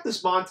 Check out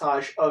this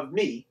montage of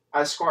me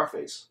as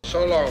Scarface.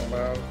 So long,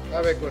 man.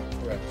 Have a good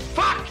rest.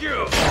 Fuck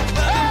you!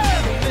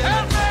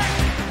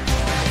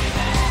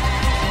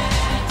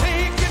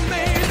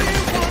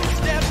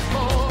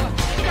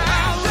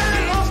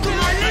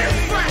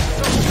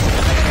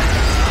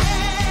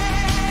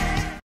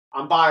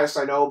 I'm biased,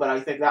 I know, but I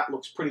think that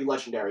looks pretty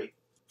legendary.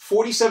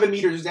 47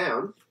 Meters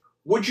Down.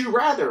 Would you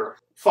rather?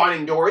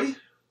 Finding Dory.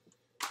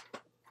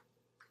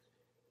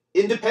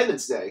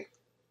 Independence Day.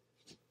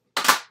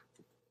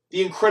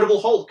 The Incredible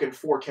Hulk in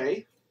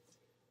 4K.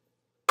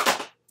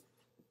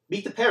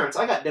 Meet the Parents.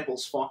 I got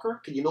nipples,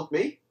 fucker. Can you milk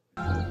me?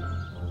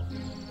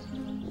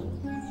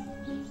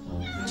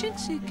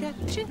 Jinxie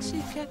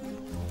cat,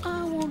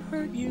 I won't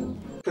hurt you.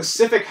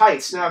 Pacific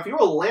Heights. Now, if you're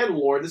a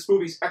landlord, this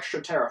movie's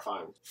extra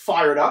terrifying.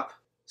 Fired Up.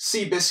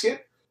 Seabiscuit.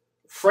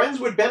 Friends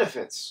with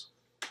Benefits.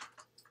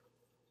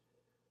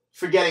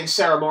 Forgetting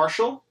Sarah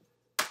Marshall.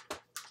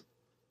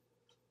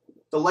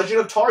 The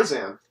Legend of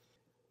Tarzan.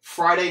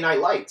 Friday Night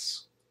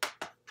Lights.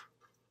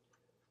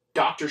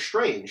 Doctor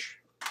Strange.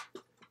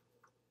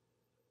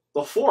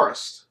 The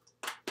Forest.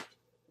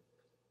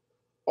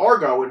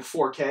 Argo in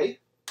 4K.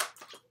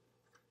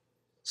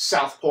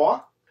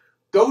 Southpaw.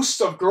 Ghosts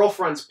of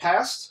Girlfriends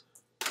Past.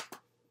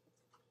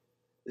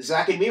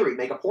 Zack and Miri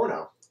Make a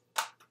Porno.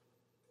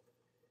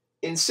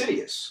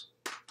 Insidious.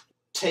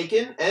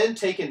 Taken and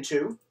Taken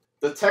 2.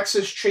 The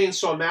Texas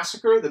Chainsaw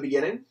Massacre, the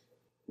beginning.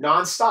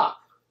 Non-Stop.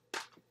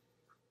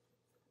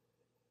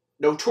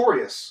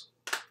 Notorious.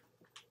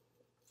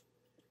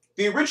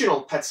 The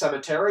original Pet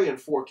Sematary in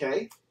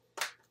 4K.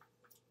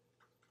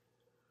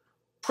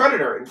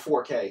 Predator in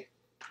 4K.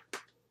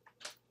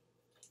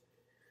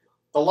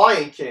 The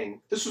Lion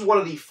King. This was one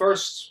of the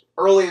first,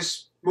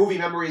 earliest movie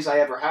memories I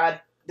ever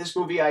had. This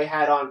movie I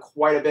had on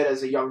quite a bit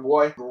as a young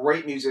boy.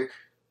 Great music.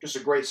 Just a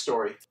great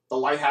story. The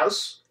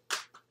Lighthouse.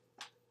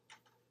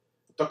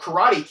 The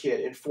Karate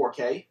Kid in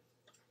 4K.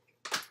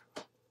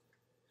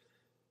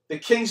 The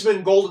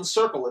Kingsman Golden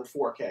Circle in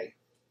 4K.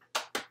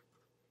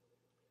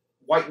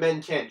 White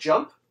Men Can't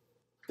Jump.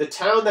 The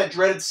Town That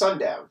Dreaded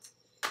Sundown.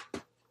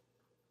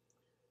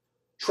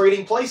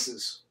 Trading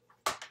Places.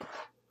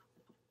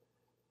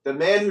 The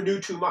Man Who Knew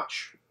Too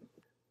Much.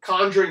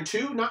 Conjuring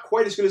 2, not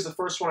quite as good as the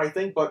first one, I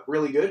think, but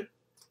really good.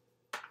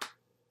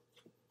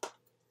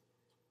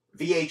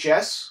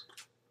 VHS.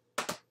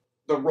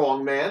 The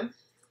Wrong Man.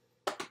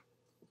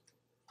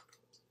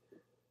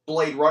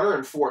 Blade Runner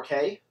in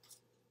 4K.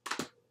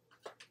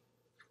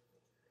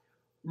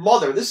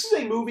 Mother. This is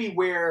a movie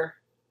where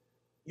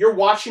you're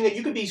watching it,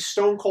 you could be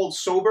stone cold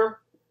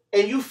sober,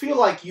 and you feel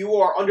like you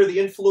are under the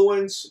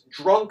influence,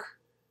 drunk,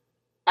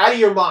 out of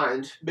your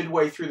mind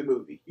midway through the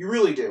movie. You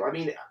really do. I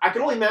mean, I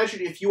can only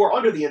imagine if you are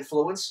under the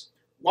influence,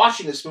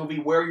 watching this movie,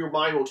 where your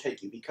mind will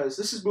take you, because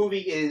this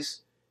movie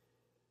is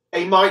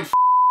a mind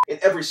in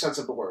every sense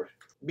of the word.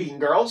 Mean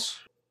Girls.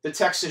 The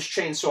Texas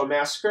Chainsaw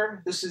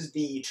Massacre. This is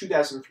the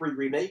 2003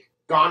 remake.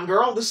 Gone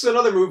Girl. This is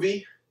another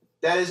movie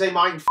That is a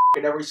mind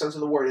in every sense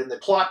of the word. And the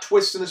plot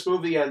twist in this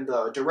movie and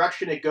the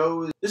direction it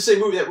goes, this is a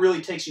movie that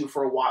really takes you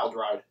for a wild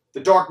ride. The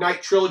Dark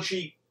Knight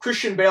trilogy,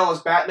 Christian Bale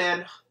as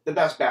Batman, the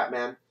best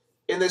Batman.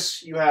 In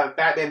this, you have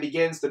Batman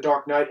Begins, The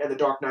Dark Knight, and The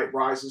Dark Knight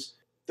Rises.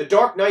 The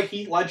Dark Knight,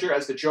 Heath Ledger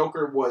as the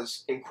Joker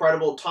was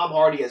incredible. Tom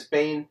Hardy as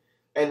Bane,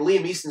 and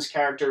Liam Neeson's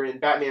character in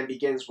Batman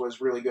Begins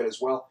was really good as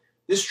well.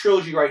 This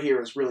trilogy right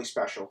here is really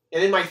special.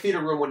 And in my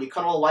theater room, when you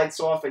cut all the lights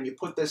off and you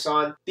put this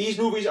on, these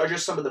movies are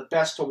just some of the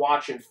best to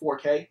watch in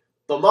 4K.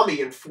 The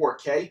Mummy in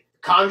 4K.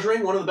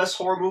 Conjuring, one of the best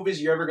horror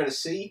movies you're ever going to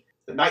see.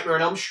 The Nightmare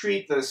on Elm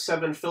Street, the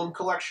 7 film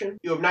collection.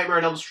 You have Nightmare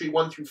on Elm Street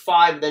 1 through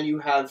 5, then you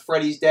have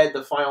Freddy's Dead,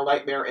 The Final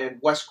Nightmare, and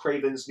Wes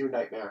Craven's New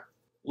Nightmare.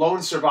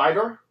 Lone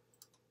Survivor.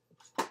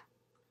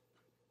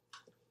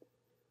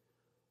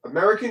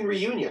 American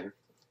Reunion.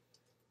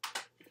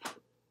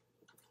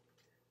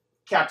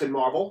 Captain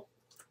Marvel.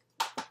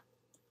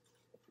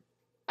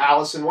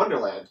 Alice in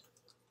Wonderland.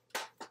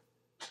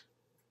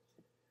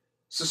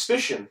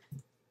 Suspicion.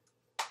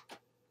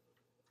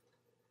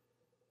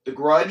 The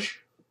Grudge.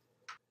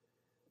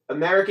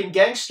 American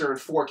Gangster in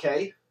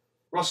 4K.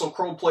 Russell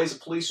Crowe plays a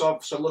police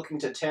officer looking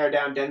to tear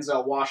down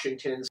Denzel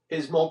Washington's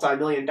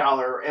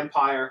multi-million-dollar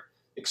empire,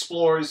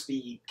 explores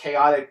the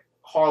chaotic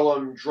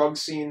Harlem drug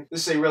scene.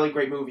 This is a really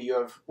great movie. You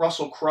have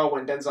Russell Crowe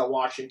and Denzel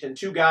Washington,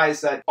 two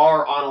guys that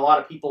are on a lot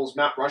of people's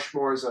Mount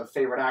Rushmores of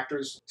favorite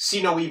actors.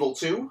 See No Evil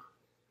 2.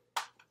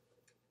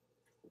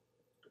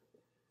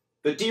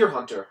 The Deer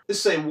Hunter.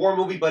 This is a war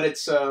movie, but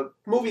it's a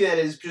movie that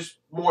is just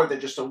more than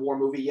just a war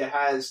movie. It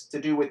has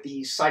to do with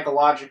the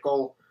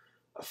psychological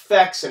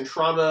effects and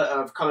trauma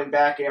of coming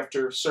back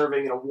after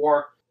serving in a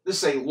war.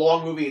 This is a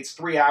long movie. It's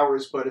 3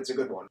 hours, but it's a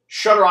good one.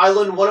 Shutter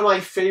Island, one of my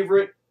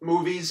favorite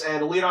movies,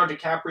 and Leonardo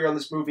DiCaprio in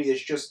this movie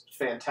is just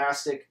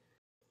fantastic.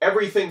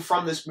 Everything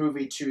from this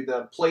movie to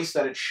the place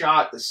that it's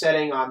shot, the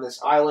setting on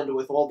this island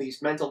with all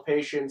these mental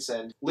patients,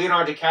 and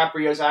Leonardo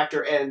DiCaprio's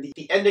actor, and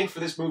the ending for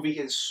this movie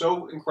is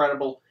so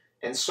incredible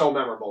and so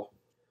memorable.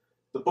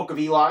 The Book of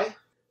Eli.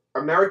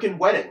 American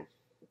Wedding.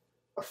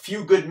 A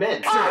Few Good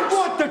Men. I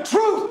want the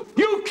truth!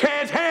 You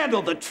can't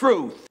handle the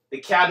truth! The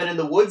Cabin in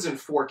the Woods in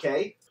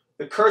 4K.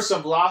 The Curse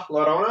of La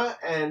Llorona,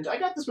 and I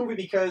got this movie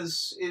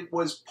because it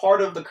was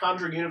part of the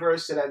Conjuring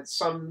universe. It had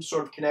some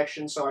sort of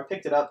connection, so I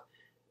picked it up.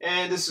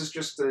 And this is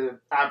just the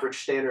average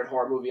standard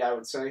horror movie, I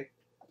would say.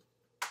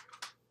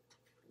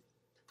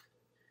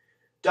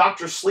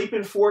 Dr. Sleep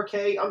in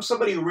 4K. I'm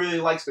somebody who really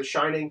likes The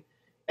Shining,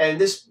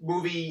 and this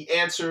movie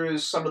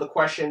answers some of the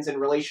questions in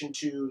relation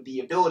to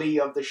the ability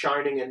of The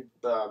Shining and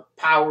the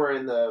power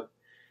and the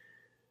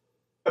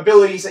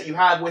abilities that you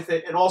have with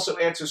it, and also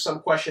answers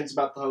some questions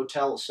about the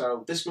hotel.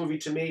 So this movie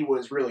to me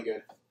was really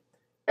good.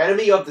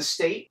 Enemy of the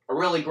State, a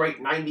really great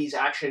 90s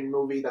action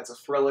movie that's a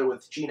thriller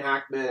with Gene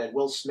Hackman and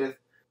Will Smith.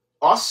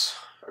 Us,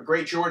 a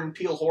great Jordan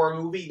Peele horror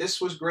movie.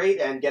 This was great,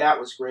 and Get Out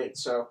was great.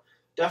 So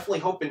definitely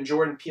hoping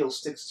Jordan Peele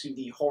sticks to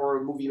the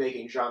horror movie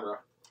making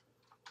genre.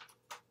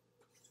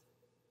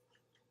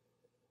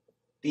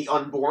 The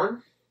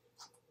Unborn.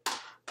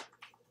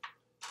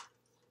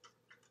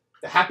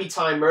 The Happy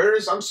Time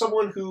Murders. I'm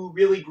someone who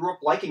really grew up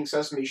liking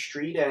Sesame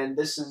Street, and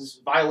this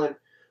is violent,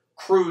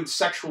 crude,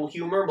 sexual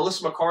humor.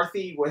 Melissa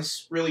McCarthy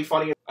was really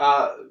funny.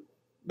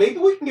 Maybe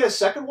we can get a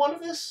second one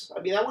of this?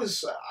 I mean, that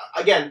was,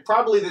 again,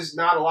 probably there's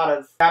not a lot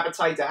of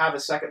appetite to have a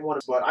second one,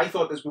 but I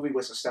thought this movie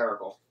was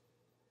hysterical.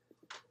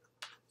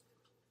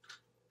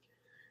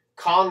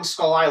 Kong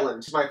Skull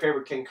Island is my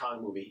favorite King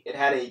Kong movie. It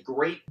had a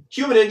great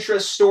human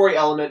interest story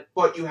element,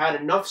 but you had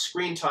enough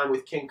screen time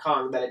with King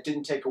Kong that it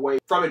didn't take away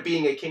from it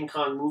being a King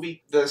Kong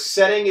movie. The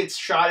setting it's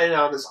shot in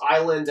on this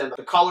island and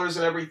the colors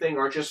and everything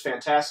are just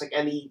fantastic,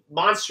 and the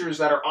monsters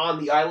that are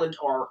on the island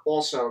are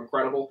also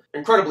incredible.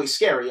 Incredibly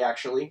scary,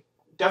 actually.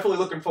 Definitely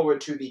looking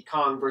forward to the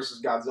Kong vs.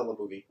 Godzilla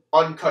movie.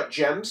 Uncut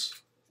Gems.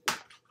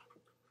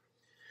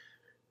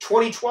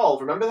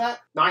 2012, remember that?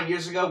 9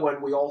 years ago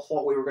when we all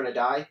thought we were going to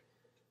die?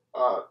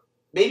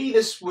 Maybe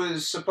this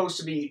was supposed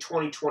to be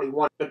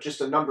 2021, but just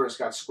the numbers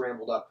got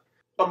scrambled up.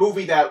 A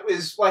movie that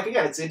is, like,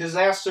 again, it's a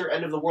disaster,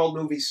 end-of-the-world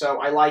movie,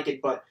 so I like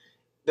it, but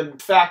the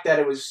fact that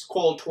it was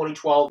called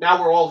 2012, now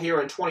we're all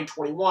here in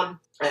 2021,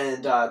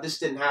 and this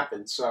didn't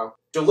happen, so.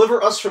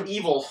 Deliver Us from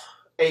Evil,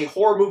 a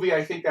horror movie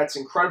I think that's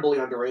incredibly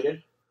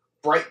underrated.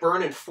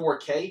 Brightburn in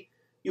 4K.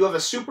 You have a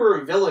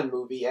super villain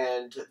movie,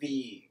 and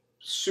the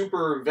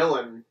super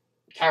villain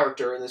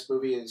character in this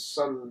movie is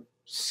some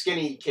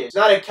skinny kid. It's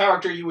not a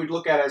character you would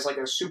look at as like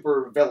a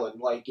super villain,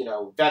 like, you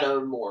know,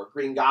 Venom or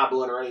Green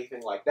Goblin or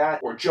anything like that,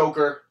 or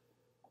Joker.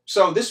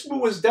 So this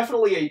was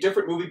definitely a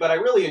different movie, but I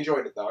really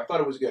enjoyed it, though. I thought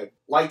it was good.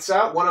 Lights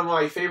Out, one of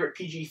my favorite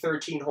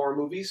PG-13 horror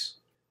movies.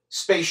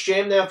 Space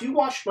Jam. Now, if you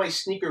watched my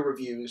sneaker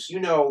reviews, you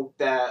know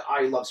that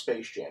I love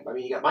Space Jam. I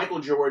mean, you got Michael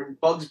Jordan,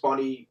 Bugs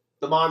Bunny,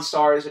 the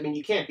Monstars. I mean,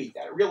 you can't beat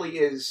that. It really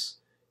is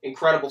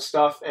incredible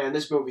stuff, and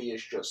this movie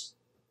is just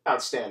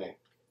outstanding.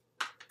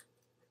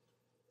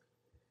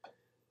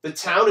 The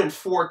Town in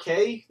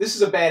 4K. This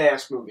is a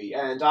badass movie,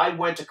 and I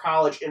went to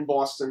college in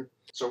Boston,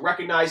 so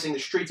recognizing the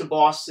streets of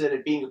Boston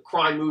and being a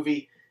crime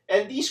movie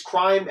And these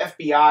crime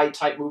FBI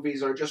type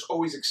movies are just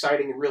always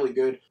exciting and really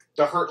good.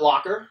 The Hurt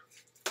Locker.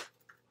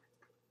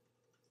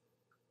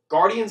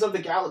 Guardians of the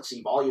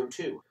Galaxy Volume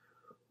 2.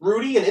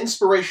 Rudy, an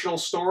inspirational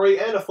story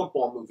and a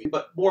football movie,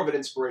 but more of an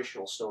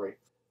inspirational story.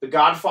 The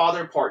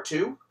Godfather Part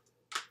 2.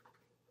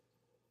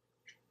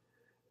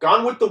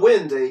 Gone with the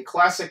Wind, a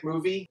classic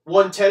movie,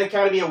 won 10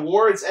 Academy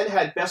Awards and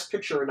had Best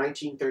Picture in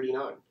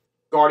 1939.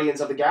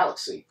 Guardians of the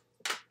Galaxy.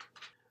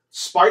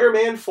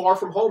 Spider-Man Far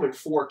From Home in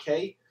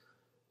 4K.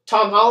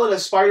 Tom Holland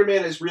as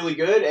Spider-Man is really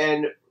good,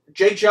 and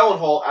Jake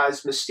Gyllenhaal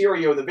as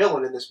Mysterio the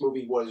villain in this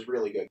movie was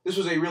really good. This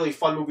was a really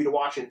fun movie to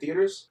watch in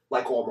theaters,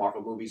 like all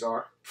Marvel movies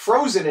are.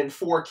 Frozen in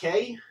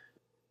 4K.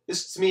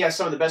 This, to me, has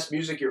some of the best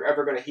music you're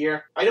ever going to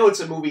hear. I know it's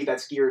a movie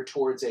that's geared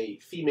towards a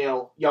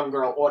female, young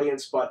girl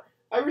audience, but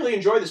I really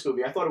enjoyed this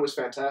movie. I thought it was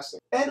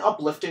fantastic. And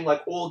uplifting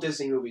like all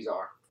Disney movies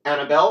are.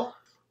 Annabelle.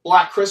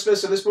 Black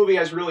Christmas, and this movie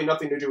has really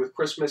nothing to do with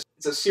Christmas.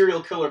 It's a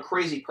serial killer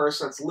crazy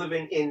person that's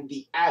living in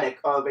the attic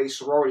of a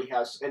sorority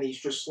house, and he's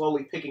just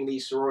slowly picking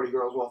these sorority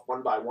girls off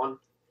one by one.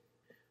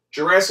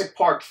 Jurassic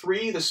Park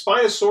 3. The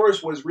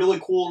Spinosaurus was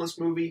really cool in this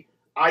movie.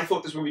 I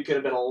thought this movie could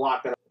have been a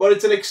lot better. But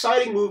it's an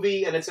exciting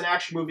movie, and it's an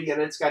action movie,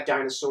 and it's got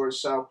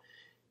dinosaurs, so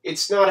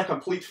it's not a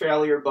complete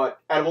failure, but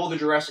out of all the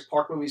Jurassic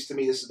Park movies, to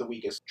me, this is the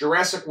weakest.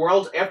 Jurassic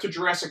World. After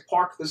Jurassic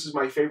Park, this is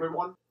my favorite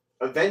one.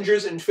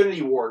 Avengers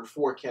Infinity War in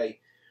 4K.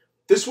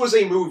 This was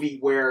a movie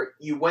where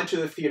you went to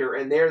the theater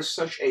and there's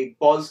such a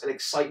buzz and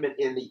excitement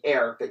in the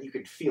air that you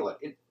could feel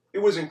it. It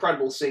was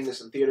incredible seeing this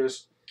in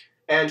theaters.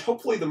 And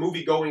hopefully the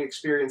movie-going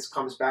experience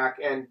comes back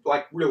and,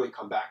 like, really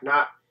come back.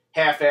 Not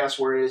half-ass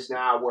where it is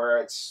now, where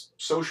it's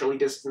socially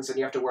distanced and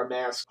you have to wear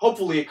masks.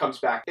 Hopefully it comes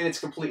back in its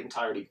complete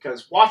entirety,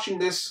 because watching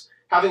this,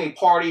 having a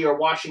party or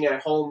watching it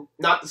at home,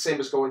 not the same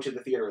as going to the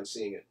theater and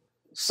seeing it.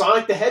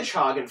 Sonic the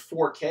Hedgehog in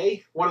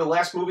 4K. One of the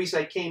last movies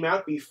that came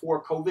out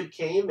before COVID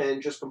came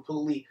and just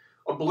completely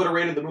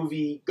obliterated the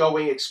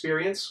movie-going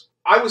experience.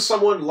 I was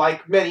someone,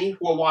 like many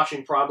who are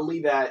watching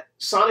probably, that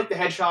Sonic the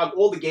Hedgehog,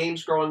 all the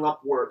games growing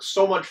up were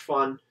so much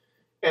fun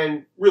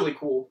and really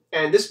cool.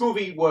 And this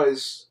movie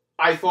was,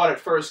 I thought at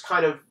first,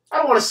 kind of, I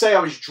don't want to say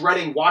I was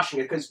dreading watching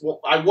it, because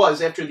I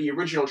was after the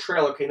original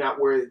trailer came out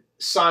where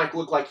Sonic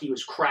looked like he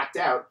was cracked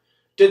out.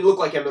 Didn't look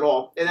like him at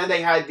all. And then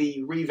they had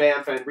the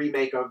revamp and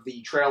remake of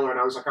the trailer, and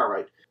I was like,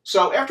 alright.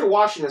 So after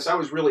watching this, I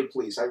was really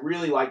pleased. I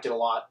really liked it a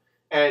lot,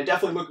 and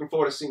definitely looking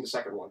forward to seeing the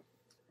second one.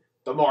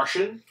 The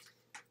Martian.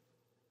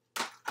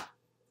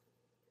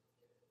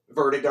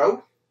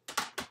 Vertigo.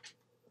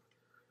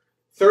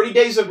 30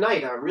 Days of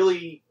Night, a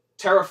really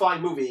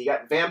terrifying movie. You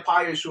got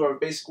vampires who have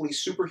basically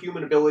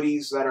superhuman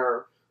abilities that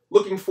are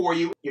looking for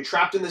you. You're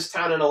trapped in this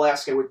town in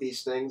Alaska with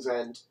these things,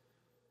 and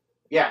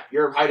yeah,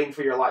 you're hiding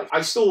for your life.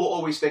 I still will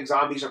always think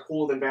zombies are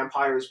cooler than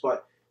vampires,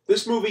 but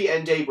this movie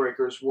and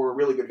Daybreakers were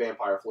really good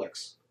vampire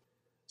flicks.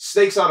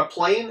 Snakes on a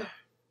Plane.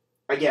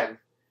 Again,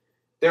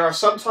 there are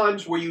some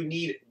times where you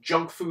need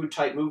junk food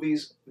type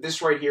movies.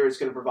 This right here is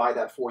going to provide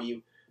that for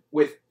you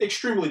with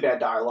extremely bad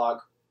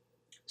dialogue,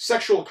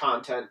 sexual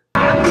content.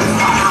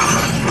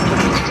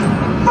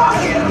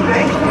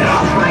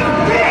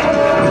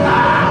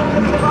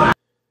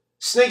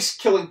 Snakes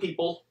killing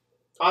people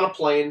on a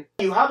plane.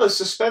 You have a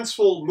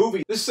suspenseful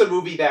movie. This is a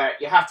movie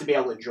that you have to be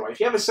able to enjoy. If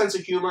you have a sense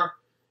of humor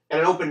and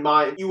an open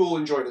mind, you will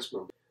enjoy this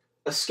movie.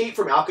 Escape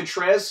from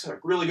Alcatraz, a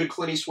really good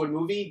Clint Eastwood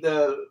movie.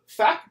 The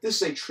fact that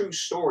this is a true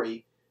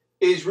story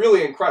is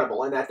really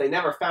incredible, and that they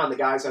never found the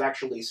guys that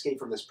actually escaped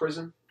from this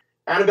prison.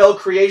 Annabelle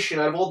Creation.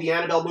 Out of all the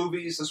Annabelle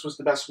movies, this was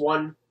the best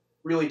one.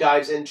 Really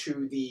dives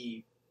into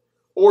the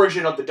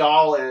origin of the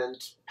doll and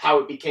how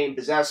it became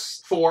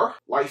possessed. 4.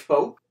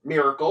 Lifeboat.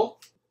 Miracle.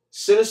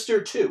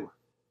 Sinister 2.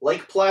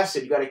 Lake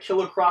Placid. You got a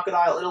killer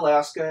crocodile in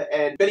Alaska,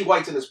 and Betty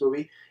White's in this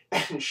movie,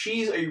 and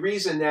she's a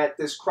reason that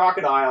this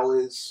crocodile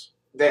is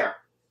there.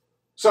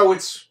 So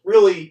it's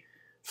really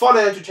fun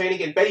and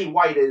entertaining, and Betty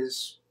White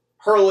is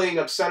hurling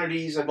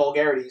obscenities and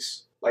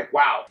vulgarities. Like,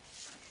 wow.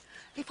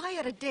 If I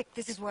had a dick,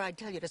 this is where I'd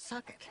tell you to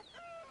suck it.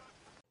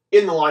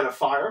 In the Line of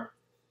Fire.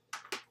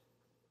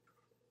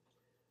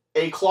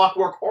 A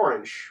Clockwork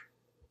Orange.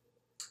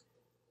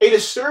 A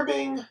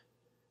disturbing...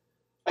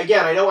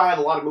 Again, I know I have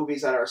a lot of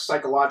movies that are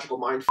psychological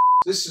mind f***.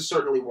 This is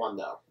certainly one,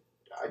 though.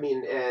 I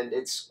mean, and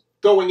it's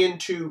going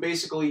into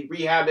basically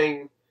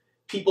rehabbing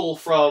people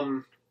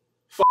from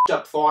f***ed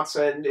up thoughts,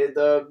 and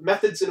the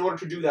methods in order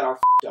to do that are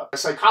f***ed up. A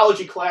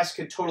psychology class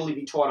could totally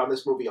be taught on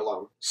this movie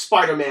alone.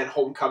 Spider-Man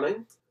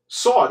Homecoming.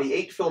 Saw, the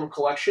 8-film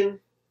collection.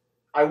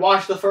 I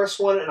watched the first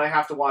one, and I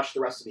have to watch the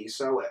rest of these.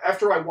 So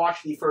after I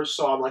watched the first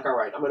Saw, I'm like,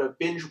 alright, I'm going to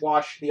binge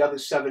watch the other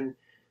 7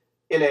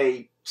 in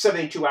a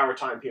 72-hour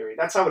time period.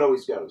 That's how it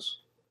always goes.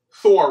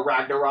 Thor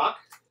Ragnarok.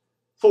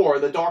 Thor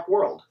The Dark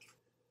World.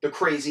 The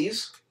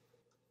Crazies.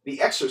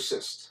 The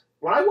Exorcist.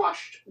 When I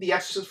watched The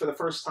Exorcist for the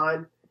first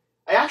time,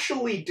 I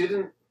actually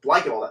didn't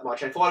like it all that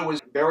much. I thought it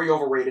was very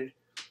overrated.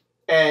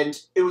 And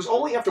it was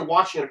only after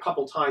watching it a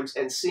couple times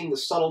and seeing the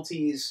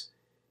subtleties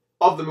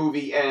of the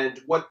movie and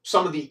what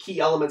some of the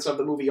key elements of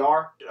the movie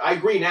are. I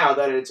agree now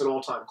that it's an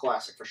all-time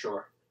classic for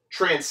sure.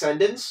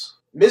 Transcendence.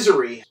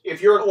 Misery.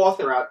 If you're an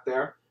author out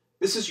there,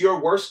 this is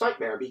your worst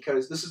nightmare,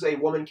 because this is a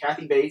woman,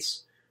 Kathy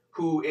Bates,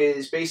 who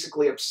is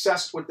basically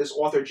obsessed with this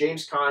author,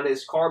 James Caan.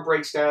 His car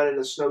breaks down in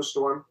a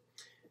snowstorm,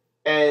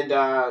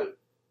 and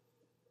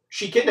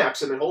she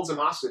kidnaps him and holds him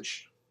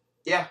hostage.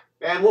 Yeah,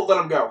 and won't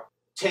let him go.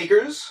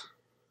 Takers.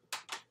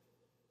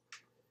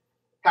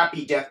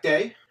 Happy Death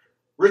Day.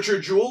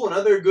 Richard Jewell,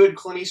 another good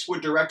Clint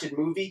Eastwood directed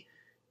movie.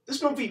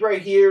 This movie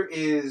right here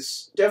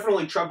is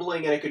definitely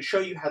troubling, and it could show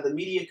you how the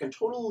media can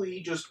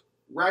totally just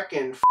wreck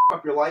and f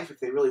up your life if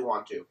they really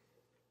want to.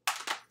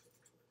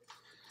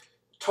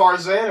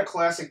 Tarzan, a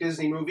classic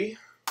Disney movie.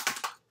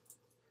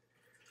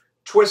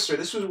 Twister.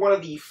 This was one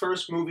of the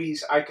first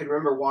movies I could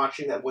remember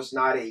watching that was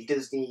not a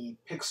Disney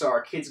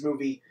Pixar kids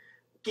movie,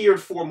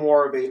 geared for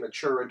more of a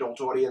mature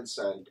adult audience,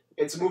 and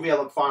it's a movie I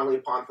look fondly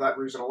upon for that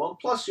reason alone.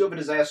 Plus, you have a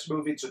disaster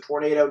movie. It's a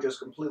tornado just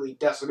completely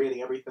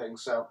decimating everything,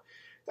 so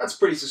that's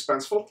pretty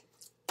suspenseful.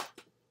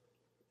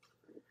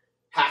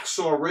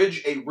 Hacksaw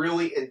Ridge, a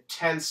really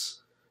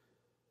intense,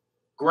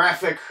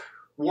 graphic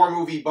war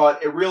movie,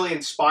 but a really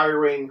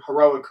inspiring,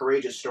 heroic,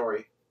 courageous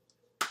story.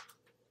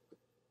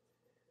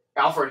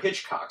 Alfred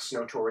Hitchcock's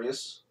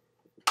Notorious.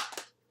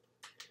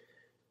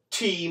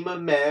 Team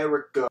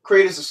America.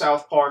 Creators of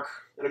South Park,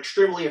 an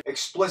extremely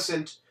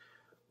explicit,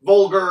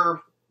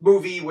 vulgar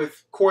movie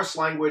with coarse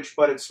language,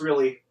 but it's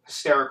really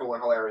hysterical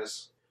and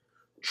hilarious.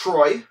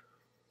 Troy.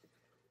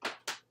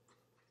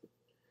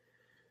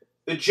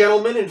 The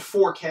Gentleman in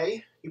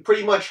 4K. You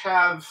pretty much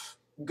have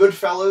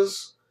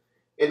Goodfellas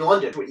in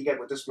London, what you get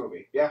with this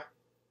movie, yeah.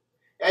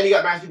 And you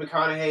got Matthew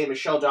McConaughey,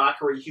 Michelle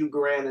Dockery, Hugh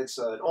Grant. It's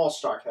an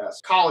all-star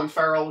cast. Colin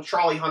Farrell,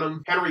 Charlie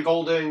Hunnam, Henry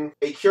Golding.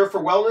 A Cure for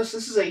Wellness.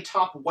 This is a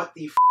top what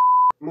the f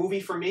movie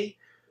for me.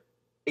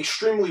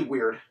 Extremely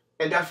weird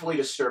and definitely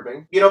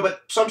disturbing. You know,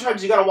 but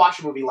sometimes you gotta watch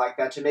a movie like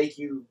that to make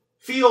you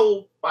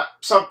feel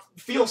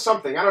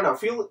something. I don't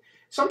know.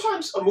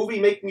 Sometimes a movie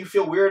making you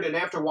feel weird, and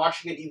after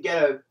watching it, you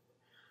get a,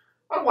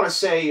 I don't want to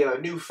say a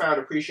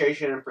newfound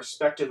appreciation and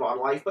perspective on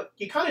life, but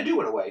you kind of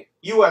do in a way.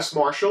 U.S.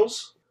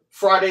 Marshals.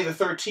 Friday the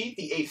 13th,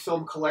 the 8th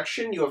film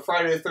collection. You have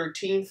Friday the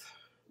 13th,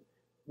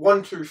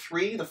 1 through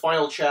 3, the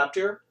final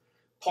chapter.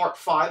 Part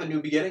 5, The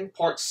New Beginning.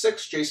 Part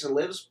 6, Jason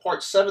Lives.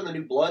 Part 7, The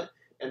New Blood.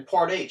 And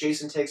Part 8,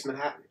 Jason Takes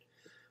Manhattan.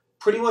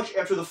 Pretty much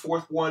after the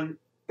 4th one,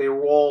 they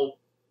were all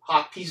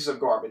hot pieces of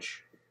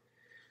garbage.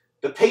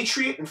 The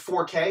Patriot in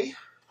 4K.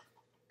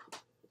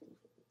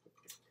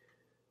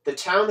 The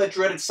Town That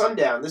Dreaded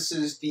Sundown. This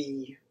is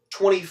the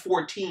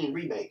 2014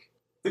 remake.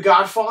 The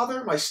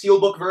Godfather, my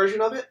steelbook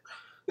version of it.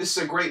 This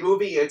is a great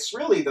movie. It's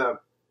really the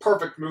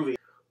perfect movie.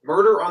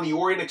 Murder on the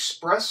Orient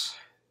Express.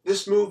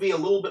 This movie, a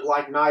little bit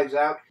like Knives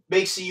Out,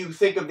 makes you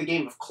think of the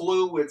game of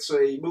Clue. It's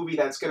a movie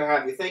that's going to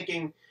have you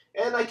thinking,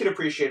 and I can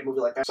appreciate a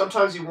movie like that.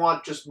 Sometimes you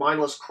want just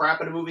mindless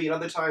crap in a movie, and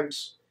other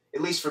times,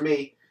 at least for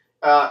me,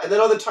 and then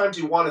other times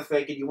you want to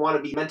think and you want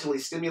to be mentally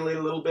stimulated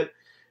a little bit.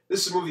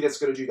 This is a movie that's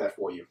going to do that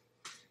for you.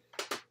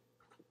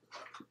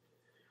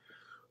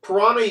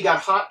 Piranha, you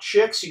got hot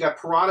chicks, you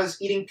got piranhas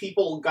eating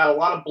people, got a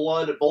lot of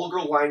blood, vulgar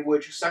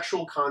language,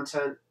 sexual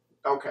content.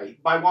 Okay,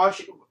 by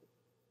watching,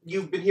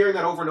 you've been hearing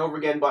that over and over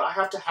again, but I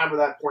have to hammer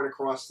that point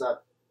across that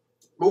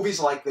movies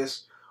like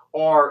this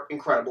are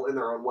incredible in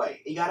their own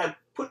way. You gotta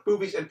put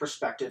movies in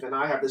perspective, and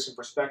I have this in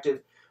perspective.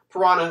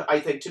 Piranha,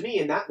 I think, to me,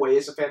 in that way,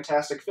 is a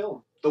fantastic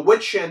film. The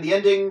Witch and the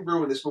ending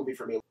ruined this movie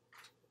for me.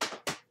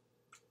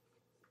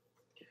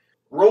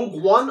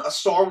 Rogue One, a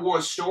Star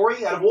Wars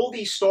story. Out of all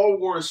these Star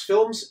Wars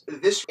films,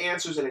 this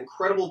answers an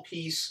incredible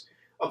piece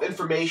of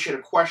information,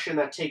 a question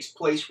that takes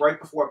place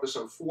right before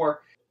Episode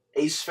 4.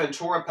 Ace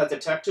Ventura, Pet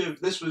Detective.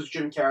 This was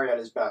Jim Carrey at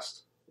his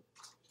best.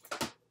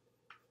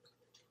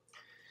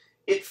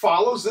 It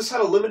Follows. This had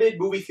a limited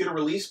movie theater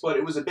release, but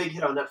it was a big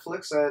hit on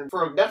Netflix, and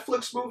for a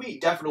Netflix movie,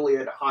 definitely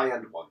a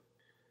high-end one.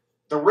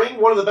 The Ring,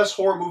 one of the best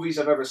horror movies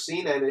I've ever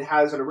seen, and it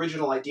has an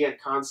original idea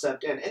and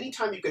concept, and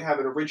anytime you can have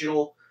an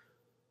original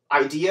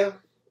idea,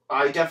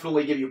 I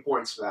definitely give you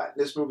points for that.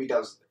 This movie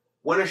does.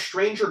 When a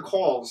Stranger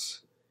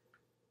Calls.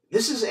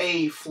 This is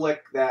a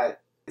flick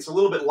that it's a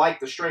little bit like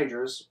The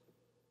Strangers,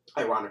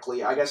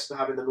 ironically. I guess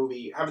having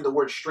the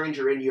word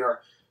stranger in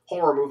your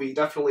horror movie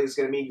definitely is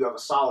going to mean you have a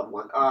solid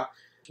one.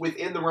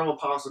 Within the realm of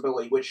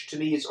possibility, which to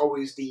me is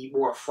always the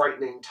more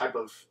frightening type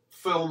of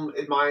film,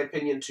 in my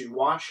opinion, to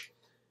watch.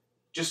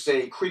 Just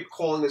a creep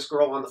calling this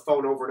girl on the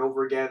phone over and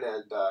over again,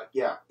 and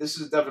yeah, this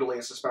is definitely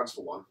a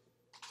suspenseful one.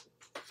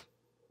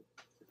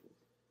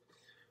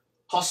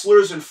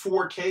 Hustlers in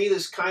 4K,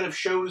 this kind of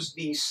shows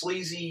the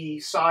sleazy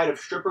side of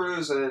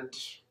strippers and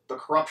the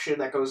corruption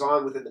that goes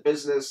on within the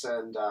business,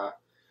 and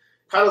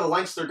kind of the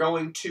lengths they're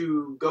going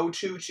to go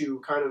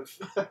to kind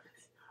of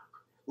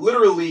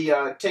literally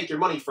take your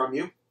money from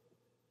you.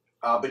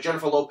 But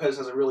Jennifer Lopez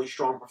has a really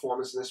strong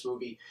performance in this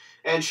movie,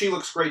 and she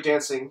looks great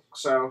dancing,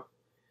 so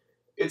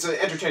it's an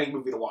entertaining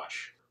movie to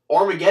watch.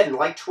 Armageddon,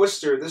 like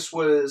Twister, this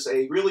was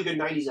a really good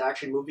 90s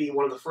action movie,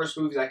 one of the first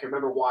movies I can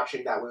remember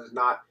watching that was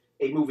not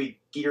a movie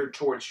geared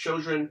towards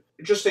children.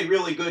 Just a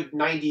really good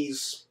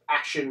 90s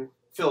action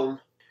film.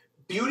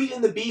 Beauty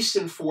and the Beast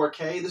in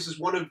 4K. This is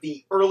one of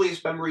the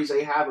earliest memories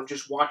I have of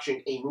just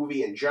watching a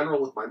movie in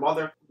general with my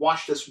mother.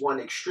 Watched this one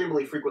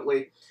extremely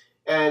frequently,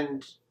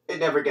 and it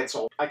never gets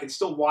old. I can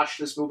still watch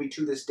this movie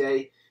to this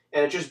day,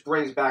 and it just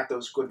brings back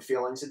those good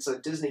feelings. It's a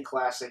Disney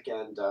classic,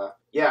 and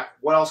yeah,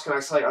 what else can I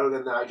say other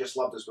than that I just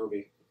love this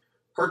movie.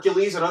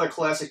 Hercules, another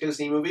classic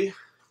Disney movie.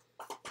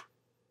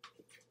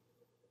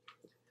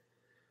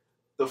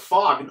 The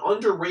Fog, an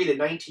underrated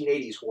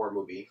 1980s horror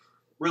movie.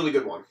 Really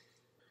good one.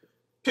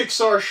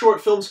 Pixar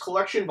Short Films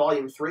Collection,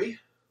 Volume 3.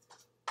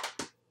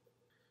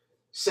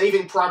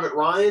 Saving Private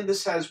Ryan.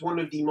 This has one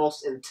of the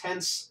most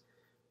intense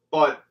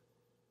but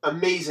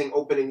amazing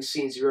opening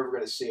scenes you're ever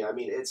going to see. I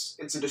mean, it's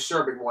a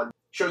disturbing one.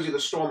 Shows you the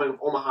storming of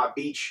Omaha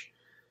Beach.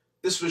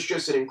 This was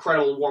just an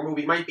incredible war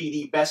movie. Might be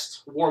the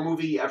best war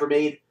movie ever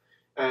made.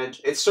 And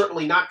it's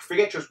certainly not,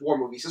 forget just war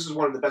movies, this is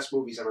one of the best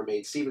movies ever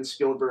made. Steven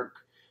Spielberg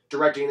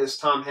directing this,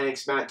 Tom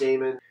Hanks, Matt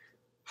Damon.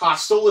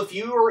 Hostel, if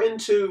you are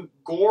into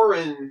gore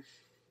and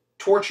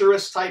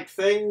torturous type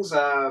things,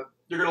 you're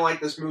going to like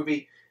this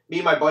movie. Me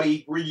and my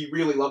buddy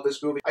really love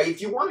this movie.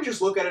 If you want to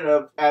just look at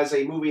it as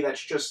a movie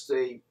that's just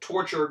a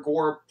torture,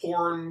 gore,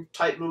 porn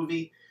type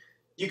movie,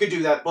 you could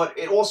do that, but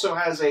it also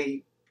has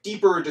a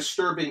deeper,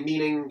 disturbing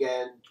meaning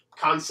and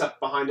concept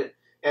behind it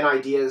and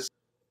ideas.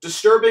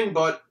 Disturbing,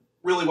 but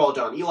really well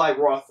done. Eli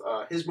Roth,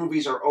 his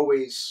movies are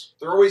always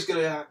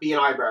going to be an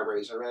eyebrow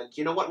raiser, and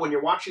you know what? When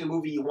you're watching a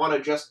movie, you want to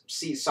just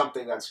see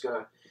something that's going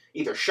to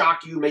either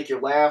shock you, make you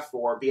laugh,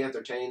 or be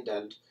entertained,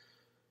 and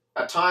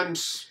at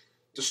times,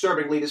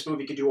 disturbingly, this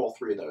movie could do all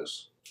three of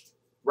those.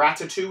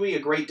 Ratatouille, a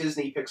great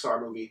Disney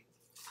Pixar movie.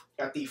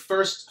 Got the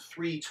first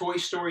 3 Toy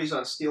Stories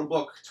on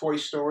Steelbook: Toy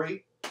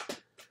Story,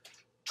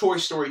 Toy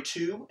Story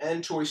 2,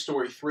 and Toy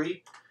Story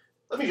 3.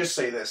 Let me just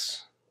say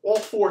this. All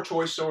 4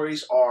 Toy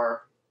Stories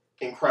are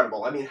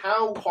incredible. I mean,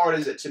 how hard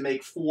is it to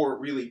make 4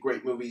 really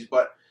great movies?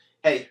 But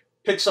hey,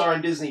 Pixar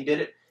and Disney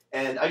did it,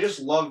 and I just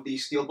love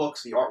these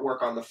steelbooks. The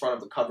artwork on the front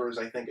of the covers,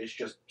 I think, is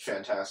just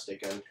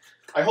fantastic, and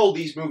I hold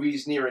these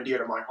movies near and dear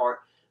to my heart.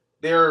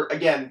 They're,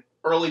 again,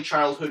 early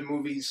childhood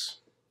movies,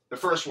 the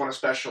first one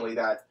especially,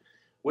 that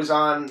was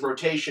on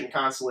rotation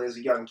constantly as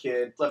a young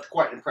kid, left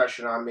quite an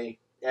impression on me,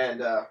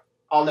 and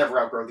I'll never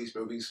outgrow these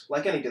movies,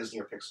 like any Disney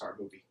or Pixar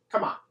movie.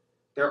 Come on.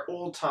 They're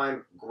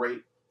all-time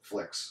great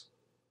flicks.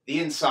 The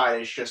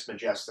inside is just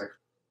majestic.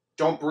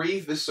 Don't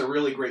Breathe, this is a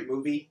really great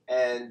movie,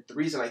 and the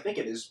reason I think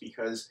it is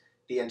because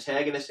the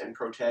antagonist and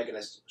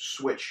protagonist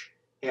switch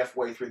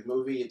halfway through the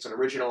movie. It's an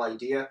original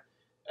idea,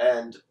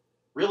 and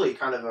really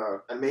kind of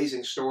an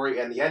amazing story,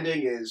 and the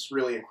ending is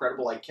really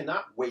incredible. I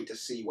cannot wait to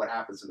see what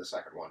happens in the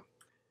second one.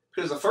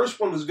 Because the first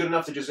one was good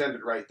enough to just end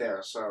it right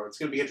there, so it's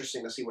going to be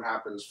interesting to see what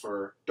happens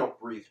for Don't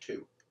Breathe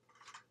 2.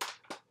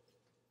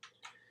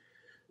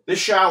 The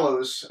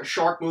Shallows, a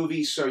shark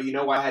movie, so you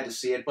know I had to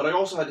see it, but I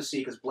also had to see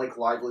it because Blake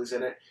Lively's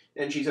in it,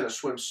 and she's in a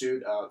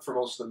swimsuit for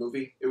most of the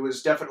movie. It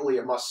was definitely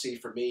a must-see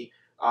for me.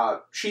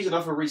 She's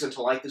enough of a reason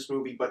to like this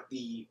movie, but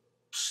the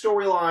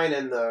storyline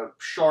and the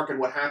shark and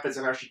what happens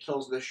and how she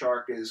kills the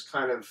shark is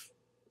kind of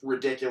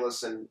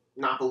ridiculous and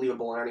not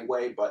believable in any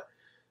way, but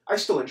I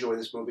still enjoy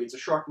this movie. It's a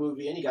shark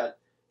movie, and you got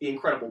the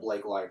incredible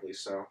Blake Lively,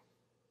 so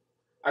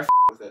I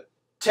with it.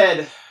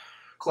 Ted,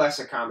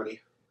 classic comedy.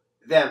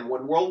 Them,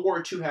 when World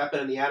War II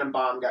happened and the atom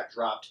bomb got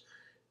dropped,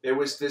 there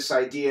was this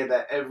idea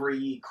that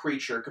every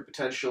creature could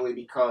potentially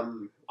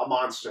become a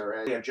monster,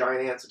 and you have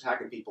giant ants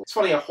attacking people. It's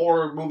funny how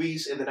horror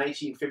movies in the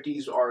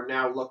 1950s are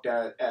now looked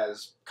at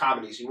as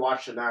comedies. You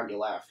watch them now and you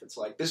laugh. It's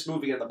like this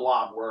movie and The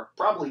Blob were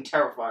probably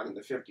terrifying in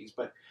the 50s,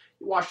 but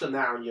you watch them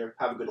now and you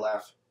have a good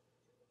laugh.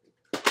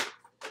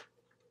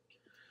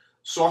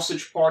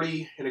 Sausage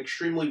Party, an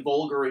extremely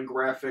vulgar and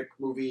graphic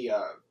movie,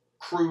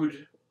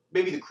 crude,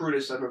 maybe the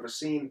crudest I've ever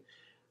seen.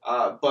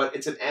 But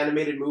it's an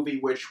animated movie,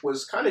 which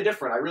was kind of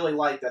different. I really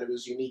liked that it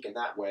was unique in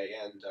that way,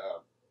 and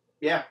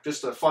yeah,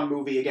 just a fun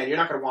movie. Again, you're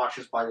not going to watch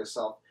this by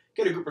yourself.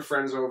 Get a group of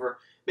friends over.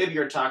 Maybe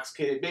you're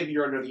intoxicated. Maybe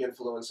you're under the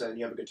influence, and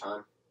you have a good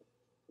time.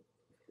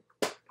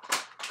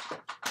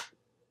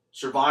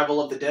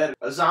 Survival of the Dead,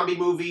 a zombie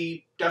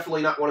movie.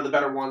 Definitely not one of the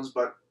better ones,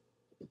 but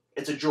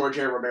it's a George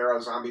A. Romero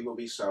zombie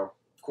movie, so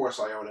of course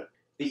I own it.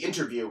 The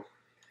Interview.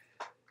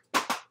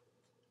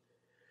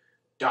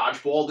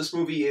 Dodgeball. This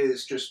movie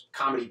is just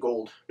comedy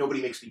gold.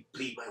 Nobody makes me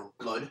bleed my own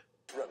blood.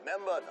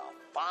 Remember the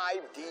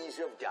 5 D's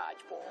of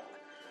dodgeball.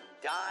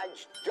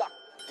 Dodge, duck,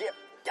 dip,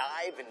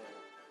 dive, and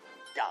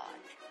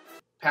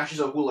dodge.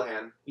 Patches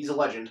O'Houlihan. He's a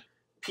legend.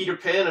 Peter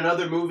Pan,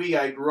 another movie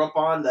I grew up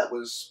on that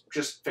was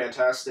just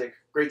fantastic.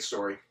 Great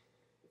story.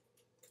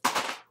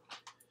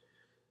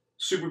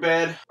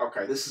 Superbad.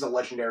 Okay, this is a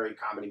legendary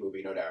comedy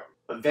movie, no doubt.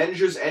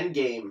 Avengers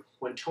Endgame.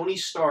 When Tony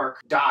Stark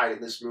died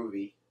in this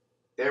movie,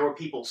 there were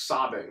people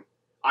sobbing.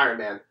 Iron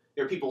Man,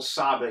 there are people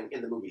sobbing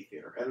in the movie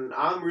theater. And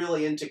I'm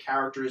really into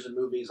characters in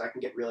movies. I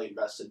can get really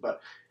invested. But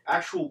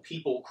actual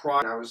people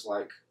crying, I was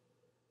like,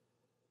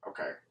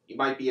 okay, you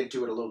might be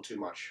into it a little too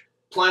much.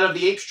 Planet of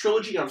the Apes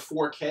trilogy on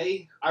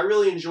 4K. I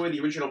really enjoyed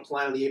the original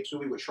Planet of the Apes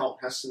movie with Charlton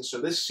Heston.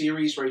 So this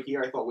series right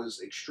here I thought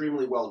was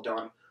extremely well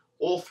done.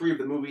 All three of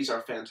the movies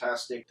are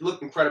fantastic. They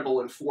look incredible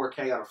in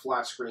 4K on a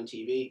flat-screen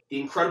TV.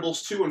 The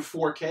Incredibles 2 in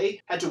 4K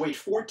had to wait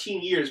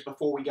 14 years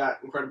before we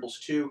got Incredibles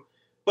 2,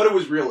 but it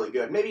was really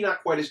good. Maybe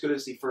not quite as good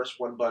as the first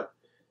one, but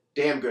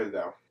damn good,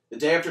 though. The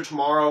Day After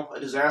Tomorrow, a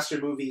disaster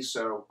movie,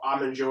 so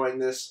I'm enjoying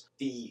this.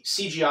 The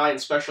CGI and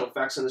special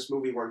effects in this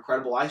movie were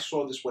incredible. I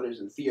saw this when it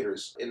was in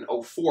theaters in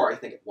 2004, I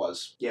think it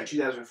was. Yeah,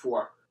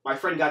 2004. My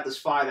friend got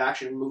this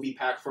 5-action movie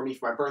pack for me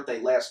for my birthday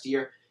last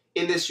year.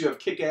 In this, you have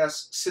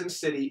Kick-Ass, Sin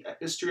City, A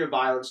History of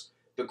Violence,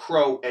 The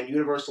Crow, and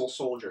Universal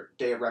Soldier,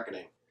 Day of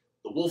Reckoning.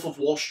 The Wolf of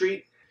Wall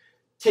Street,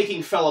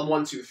 Taking Pelham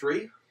 1, 2,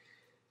 3.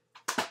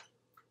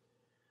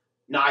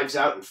 Knives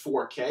Out in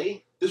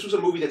 4K. This was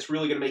a movie that's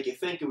really going to make you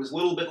think. It was a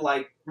little bit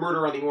like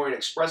Murder on the Orient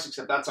Express,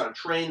 except that's on a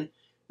train.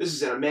 This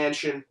is in a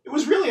mansion. It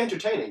was really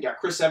entertaining. Got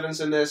Chris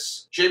Evans in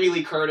this, Jamie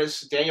Lee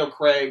Curtis, Daniel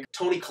Craig,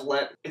 Toni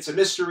Collette. It's a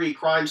mystery,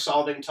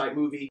 crime-solving type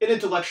movie. An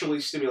intellectually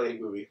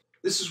stimulating movie.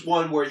 This is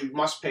one where you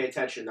must pay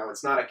attention, though.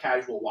 It's not a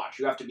casual watch.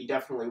 You have to be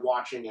definitely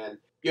watching, and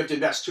you have to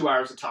invest 2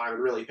 hours of time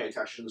and really pay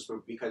attention to this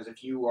movie, because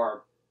if you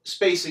are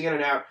spacing in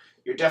and out,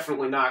 you're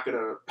definitely not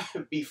going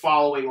to be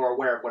following or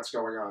aware of what's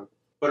going on.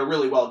 But a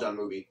really well-done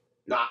movie.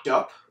 Knocked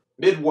Up.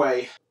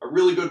 Midway, a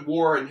really good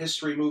war and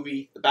history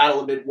movie. The Battle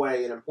of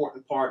Midway, an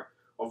important part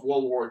of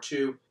World War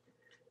II.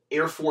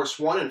 Air Force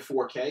One in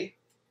 4K.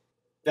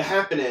 The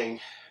Happening,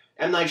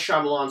 M. Night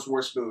Shyamalan's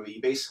worst movie.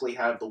 You basically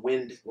have the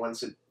wind.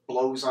 Once it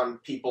blows on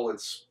people,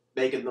 it's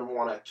making them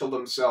want to kill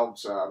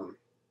themselves.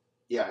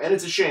 Yeah, and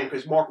it's a shame,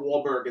 because Mark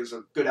Wahlberg is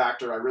a good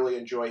actor. I really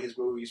enjoy his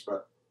movies,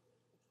 but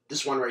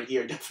this one right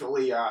here,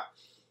 definitely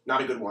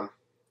not a good one.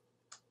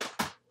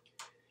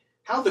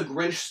 How the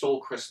Grinch Stole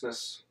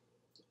Christmas.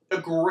 A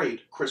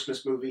great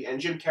Christmas movie,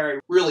 and Jim Carrey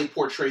really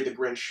portrayed the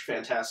Grinch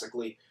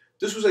fantastically.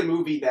 This was a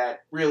movie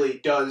that really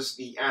does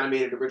the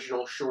animated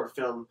original short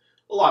film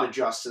a lot of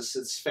justice.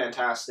 It's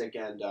fantastic,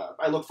 and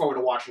I look forward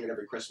to watching it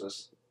every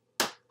Christmas.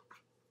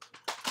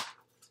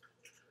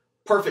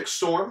 Perfect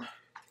Storm.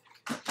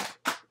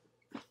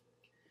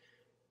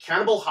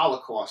 Cannibal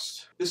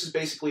Holocaust. This is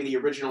basically the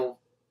original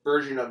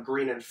version of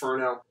Green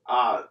Inferno.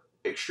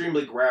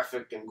 Extremely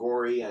graphic and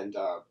gory, and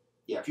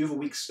yeah, if you have a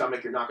weak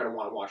stomach, you're not going to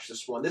want to watch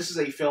this one. This is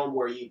a film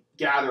where you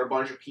gather a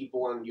bunch of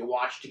people and you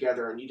watch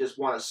together, and you just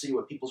want to see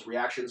what people's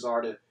reactions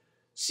are to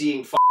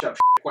seeing fucked up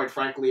shit, quite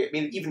frankly. I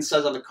mean, it even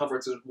says on the cover,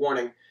 it says,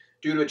 warning,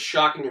 due to its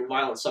shocking and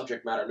violent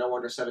subject matter, no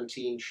under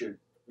 17 should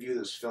view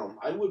this film.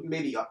 I would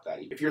maybe up that.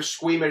 If you're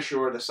squeamish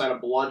or the sight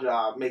of blood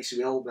makes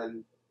you ill,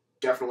 then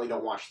definitely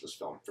don't watch this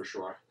film, for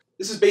sure.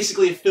 This is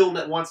basically a film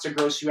that wants to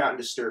gross you out and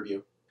disturb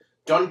you.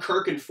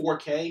 Dunkirk in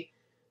 4K.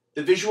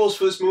 The visuals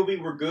for this movie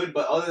were good,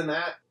 but other than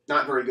that,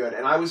 not very good.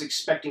 And I was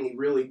expecting a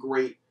really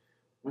great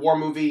war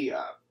movie.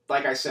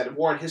 Like I said,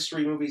 war and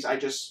history movies, I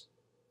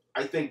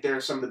think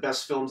they're some of the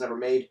best films ever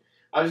made.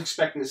 I was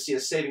expecting to see a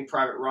Saving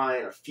Private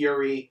Ryan, a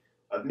Fury,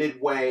 a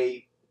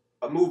Midway,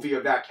 a movie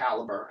of that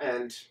caliber,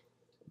 and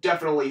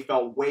definitely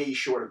fell way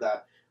short of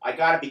that. I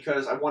got it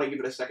because I want to give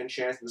it a second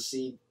chance and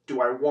see, do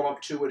I warm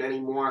up to it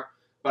anymore?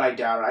 But I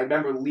doubt it. I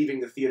remember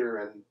leaving the theater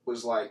and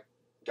was like,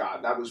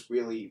 God, that was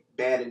really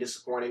bad and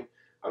disappointing.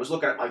 I was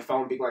looking at my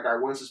phone being like, all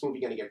right, when's this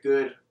movie going to get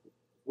good?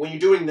 When you're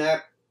doing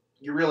that,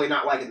 you're really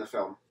not liking the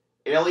film.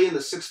 Alien, the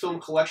 6-film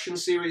collection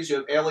series, you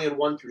have Alien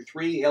 1 through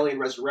 3, Alien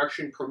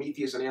Resurrection,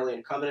 Prometheus, and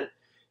Alien Covenant.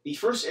 The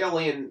first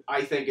Alien,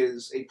 I think,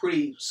 is a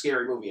pretty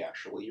scary movie,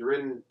 actually. You're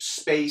in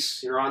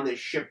space, you're on this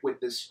ship with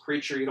this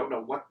creature, you don't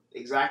know what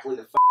exactly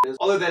the f*** it is,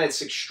 other than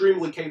it's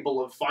extremely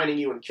capable of finding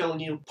you and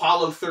killing you.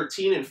 Apollo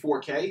 13 in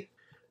 4K.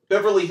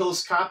 Beverly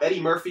Hills Cop,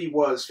 Eddie Murphy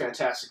was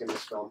fantastic in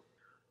this film.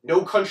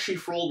 No Country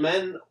for Old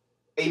Men.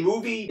 A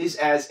movie is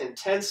as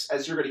intense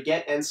as you're going to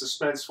get and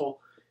suspenseful.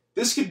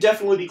 This could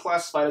definitely be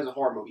classified as a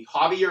horror movie.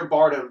 Javier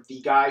Bardem, the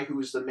guy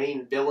who's the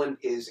main villain,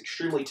 is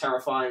extremely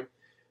terrifying.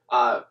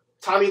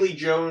 Tommy Lee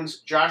Jones,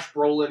 Josh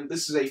Brolin.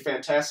 This is a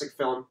fantastic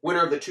film.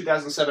 Winner of the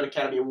 2007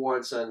 Academy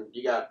Awards, and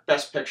you got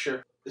Best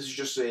Picture. This is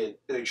just an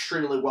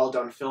extremely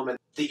well-done film, and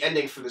the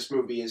ending for this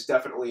movie is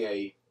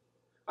definitely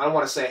I don't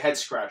want to say a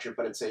head-scratcher,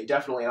 but it's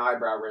definitely an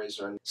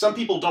eyebrow-raiser. And some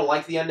people don't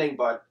like the ending,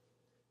 but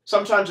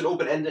sometimes an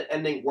open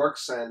ending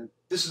works, and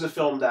this is a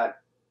film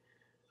that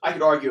I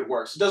could argue it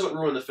works. It doesn't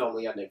ruin the film,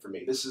 the ending, for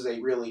me. This is a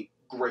really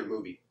great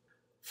movie.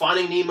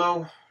 Finding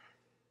Nemo,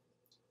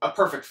 a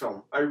perfect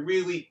film. A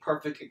really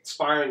perfect,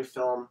 inspiring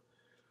film.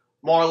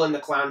 Marlin the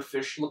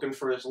Clownfish looking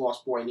for his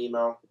lost boy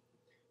Nemo.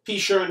 P.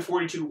 Sherman,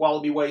 42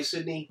 Wallaby Way,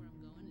 Sydney. Where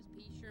I'm going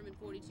is P. Sherman,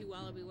 42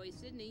 Wallaby Way,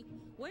 Sydney.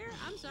 Where?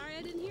 I'm sorry,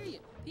 I didn't hear you.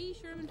 P.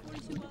 Sherman,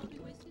 42 Wallaby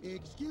Way, Sydney.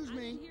 Excuse me.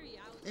 I didn't hear you.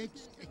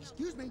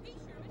 Excuse me. P.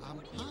 Sherman, I'm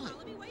 42 fine.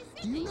 Wallaby Way,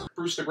 Do you Sydney. know?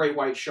 Bruce the Great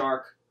White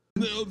Shark.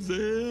 Now there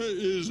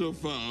is a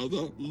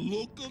father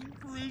looking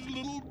for his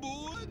little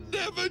boy.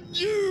 Never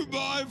knew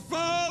my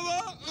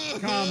father.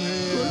 Come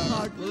here. Good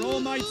night. We're all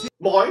mates.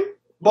 Boing,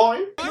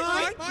 boing.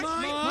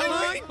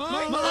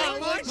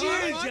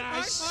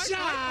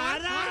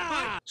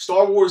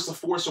 Star Wars The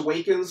Force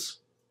Awakens.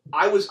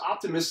 I was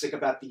optimistic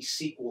about these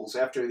sequels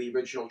after the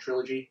original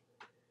trilogy.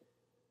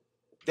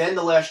 Then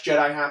The Last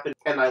Jedi happened,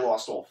 and I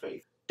lost all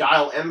faith.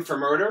 Dial M for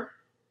Murder,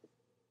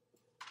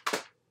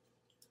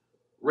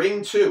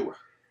 Ring 2,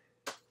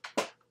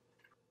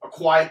 A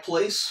Quiet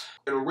Place,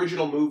 an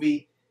original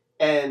movie,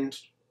 and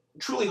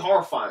truly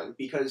horrifying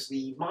because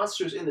the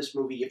monsters in this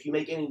movie, if you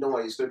make any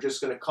noise, they're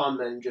just going to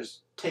come and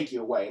just take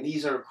you away. And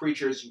these are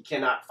creatures you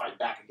cannot fight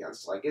back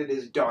against. Like, it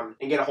is done.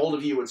 And get a hold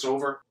of you, it's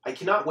over. I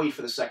cannot wait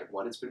for the second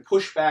one. It's been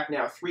pushed back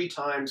now 3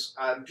 times.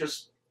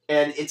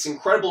 And it's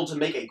incredible to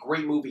make a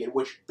great movie in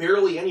which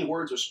barely any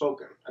words are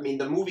spoken. I mean,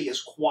 the movie is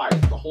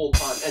quiet the whole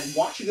time. And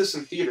watching this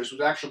in theaters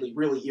was actually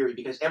really eerie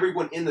because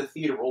everyone in the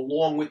theater,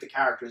 along with the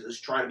characters, is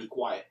trying to be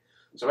quiet.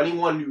 So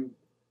anyone who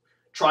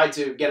tried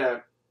to get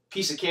a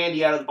piece of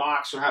candy out of the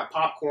box or have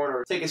popcorn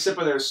or take a sip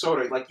of their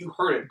soda, like, you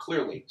heard it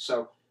clearly.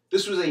 So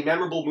this was a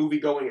memorable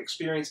movie-going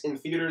experience in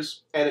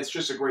theaters, and it's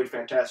just a great,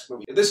 fantastic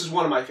movie. This is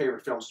one of my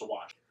favorite films to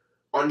watch.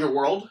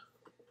 Underworld.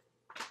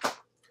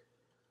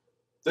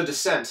 The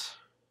Descent.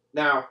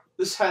 Now,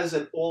 this has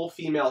an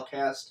all-female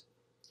cast,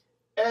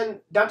 and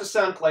not to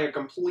sound like a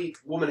complete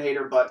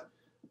woman-hater, but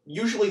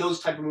usually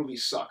those type of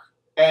movies suck.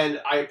 And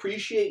I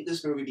appreciate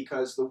this movie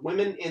because the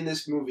women in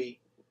this movie,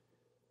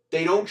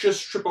 they don't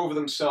just trip over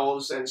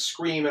themselves and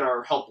scream and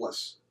are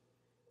helpless.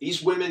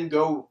 These women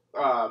go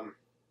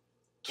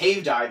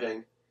cave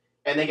diving,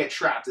 and they get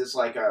trapped. It's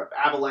like an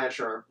avalanche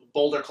or a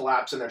boulder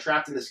collapse, and they're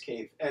trapped in this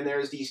cave. And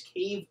there's these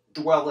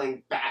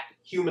cave-dwelling, bat,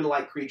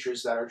 human-like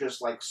creatures that are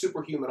just, like,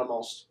 superhuman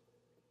almost,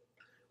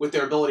 with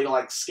their ability to,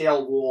 like,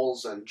 scale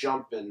walls and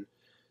jump and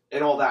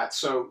all that.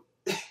 So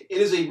it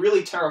is a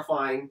really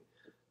terrifying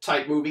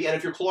type movie, and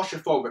if you're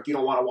claustrophobic, you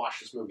don't want to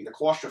watch this movie. The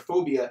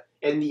claustrophobia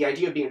and the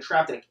idea of being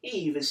trapped in a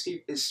cave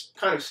is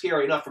kind of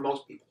scary enough for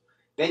most people.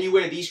 Then you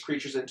add these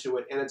creatures into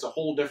it, and it's a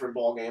whole different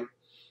ballgame.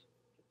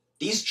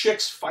 These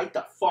chicks fight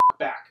the fuck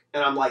back,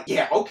 and I'm like,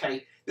 yeah,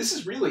 okay, this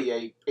is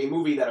really a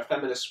movie that a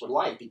feminist would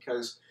like,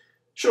 because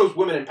shows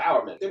women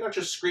empowerment. They're not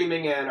just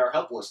screaming and are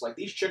helpless. Like,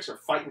 these chicks are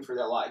fighting for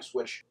their lives,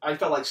 which I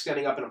felt like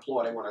standing up and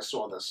applauding when I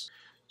saw this.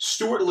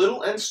 Stuart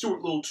Little and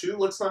Stuart Little 2.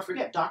 Let's not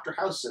forget Dr.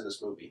 House in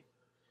this movie.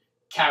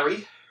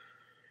 Carrie.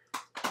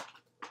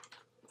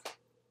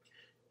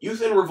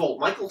 Youth in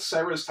Revolt. Michael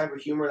Cera's type of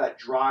humor, that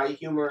dry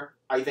humor,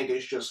 I think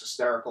is just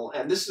hysterical.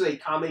 And this is a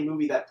comedy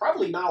movie that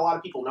probably not a lot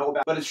of people know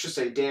about, but it's just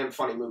a damn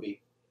funny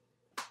movie.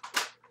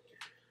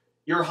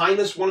 Your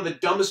Highness, one of the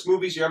dumbest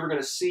movies you're ever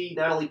going to see.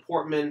 Natalie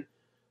Portman,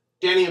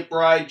 Danny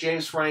McBride,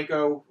 James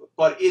Franco,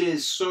 but it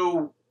is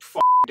so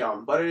f***ing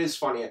dumb, but it is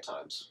funny at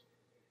times.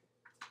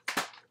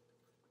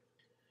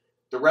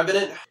 The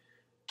Revenant,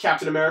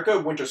 Captain America,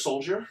 Winter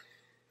Soldier,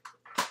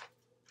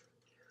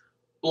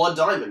 Blood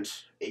Diamond,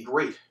 a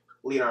great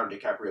Leonardo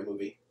DiCaprio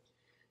movie.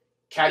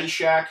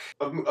 Caddyshack.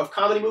 Of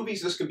comedy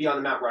movies, this could be on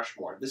the Mount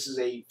Rushmore. This is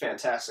a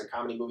fantastic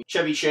comedy movie.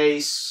 Chevy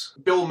Chase,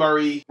 Bill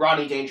Murray,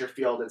 Rodney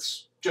Dangerfield.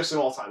 It's just an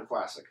all-time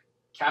classic.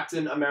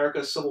 Captain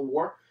America Civil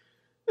War.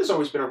 There's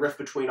always been a rift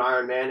between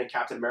Iron Man and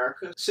Captain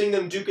America. Seeing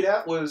them duke it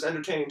out was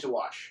entertaining to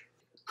watch.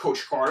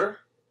 Coach Carter.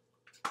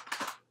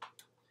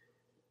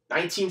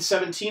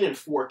 1917 in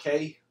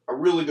 4K. A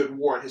really good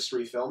war and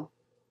history film.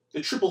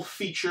 The triple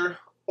feature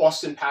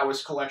Austin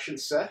Powers collection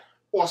set.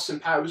 Austin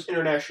Powers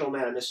International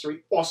Man of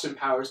Mystery. Austin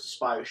Powers The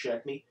Spy Who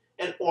Shagged Me.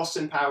 And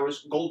Austin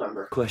Powers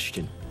Goldmember.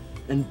 Question,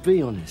 and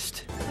be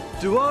honest.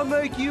 Do I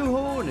make you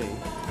horny?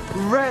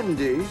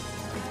 Randy?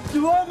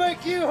 Do I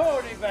make you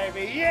horny,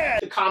 baby? Yeah!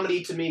 The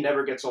comedy, to me,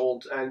 never gets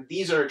old, and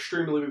these are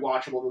extremely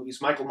rewatchable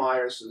movies. Michael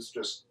Myers is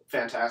just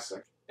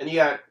fantastic. And you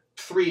got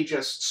 3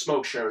 just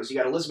smoke shows. You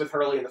got Elizabeth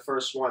Hurley in the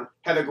first one,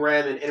 Heather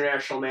Graham in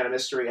International Man of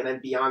Mystery, and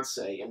then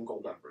Beyonce in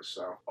Goldmember.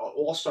 So,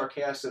 all-star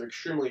cast of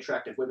extremely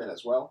attractive women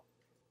as well.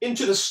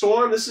 Into the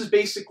Storm, this is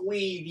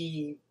basically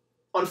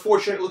the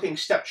unfortunate-looking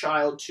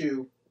stepchild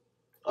to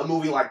a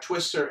movie like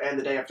Twister and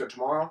The Day After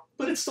Tomorrow.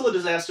 But it's still a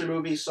disaster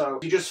movie, so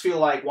you just feel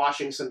like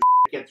watching some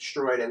get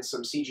destroyed and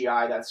some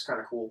CGI. That's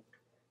kind of cool.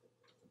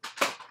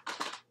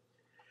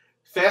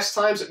 Fast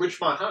Times at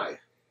Ridgemont High.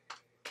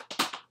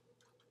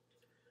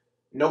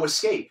 No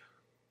Escape.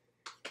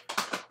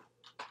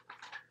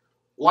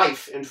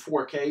 Life in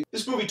 4K.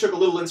 This movie took a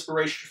little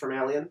inspiration from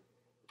Alien.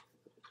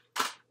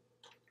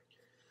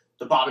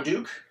 The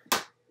Babadook.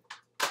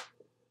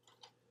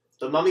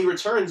 The Mummy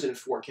Returns in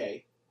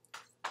 4K.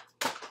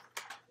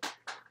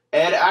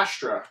 Ad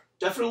Astra.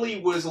 Definitely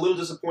was a little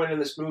disappointed in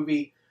this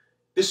movie.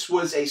 This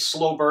was a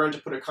slow burn, to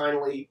put it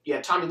kindly.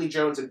 Yeah, Tommy Lee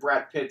Jones and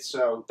Brad Pitt,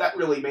 so that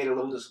really made it a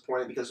little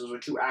disappointing because those are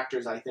 2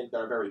 actors I think that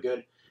are very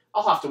good.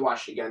 I'll have to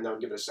watch it again, though,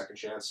 and give it a second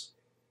chance.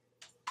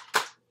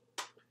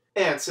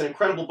 Ants, an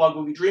incredible bug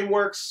movie.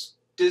 DreamWorks,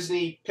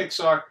 Disney,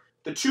 Pixar.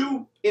 The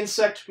 2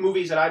 insect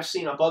movies that I've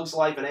seen, A Bug's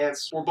Life and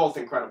Ants, were both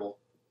incredible.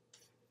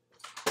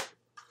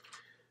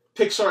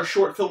 Pixar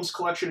Short Films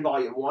Collection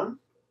Volume 1.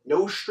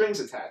 No Strings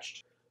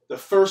Attached. The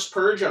First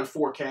Purge on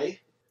 4K.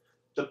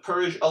 The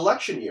Purge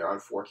Election Year on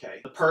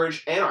 4K. The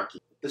Purge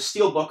Anarchy. The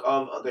Steelbook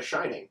of The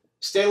Shining.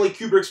 Stanley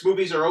Kubrick's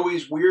movies are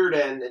always weird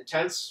and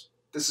intense.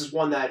 This is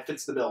one that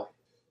fits the bill.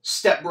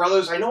 Step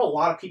Brothers. I know a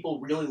lot of people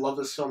really love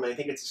this film and I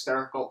think it's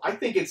hysterical. I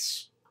think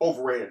it's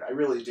overrated. I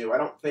really do. I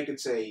don't think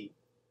it's a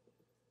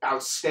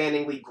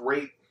outstandingly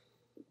great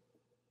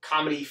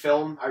comedy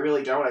film. I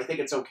really don't. I think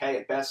it's okay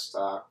at best.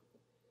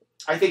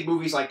 I think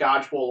movies like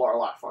Dodgeball are a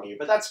lot funnier,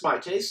 but that's my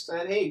taste.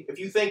 And hey, if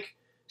you think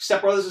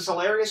Step Brothers is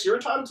hilarious, you're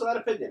entitled to that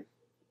opinion.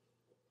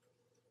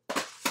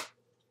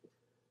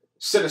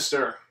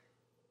 Sinister,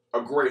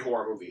 a great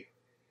horror movie.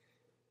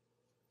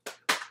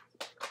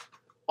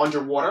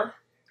 Underwater,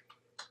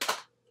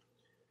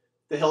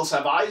 The Hills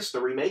Have Eyes, the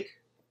remake.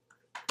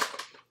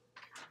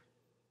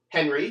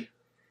 Henry,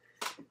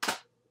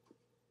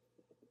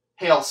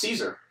 Hail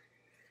Caesar,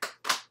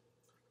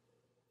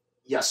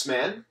 Yes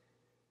Man,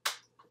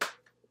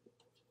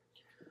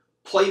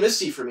 Play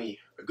Misty for Me,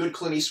 a good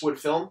Clint Eastwood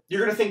film. You're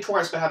going to think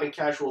twice about having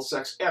casual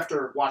sex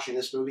after watching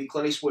this movie.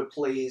 Clint Eastwood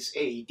plays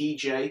a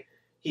DJ.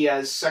 He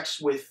has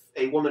sex with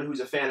a woman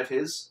who's a fan of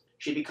his.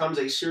 She becomes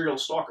a serial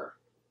stalker.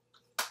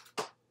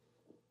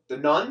 The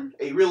Nun,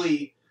 a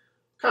really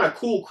kind of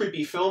cool,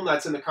 creepy film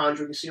that's in the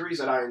Conjuring series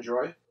that I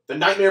enjoy. The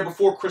Nightmare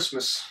Before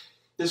Christmas.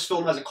 This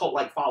film has a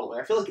cult-like following.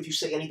 I feel like if you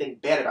say anything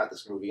bad about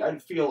this movie,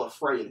 I'd feel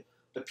afraid.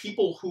 The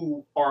people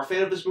who are a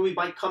fan of this movie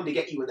might come to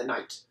get you in the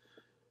night.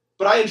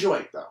 But I enjoy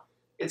it, though.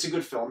 It's a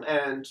good film,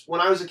 and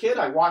when I was a kid,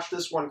 I watched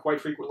this one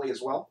quite frequently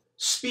as well.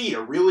 Speed,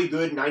 a really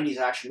good 90s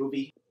action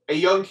movie. A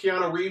young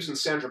Keanu Reeves and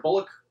Sandra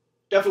Bullock.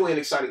 Definitely an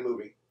exciting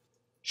movie.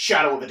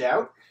 Shadow of a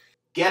Doubt.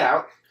 Get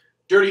Out.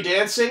 Dirty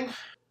Dancing.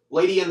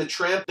 Lady and the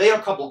Tramp. They are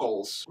a couple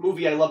goals.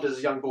 Movie I loved as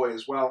a young boy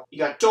as well. You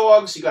got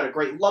dogs, you got a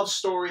great love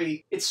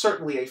story. It's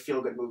certainly a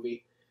feel-good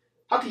movie.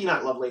 How can you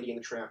not love Lady and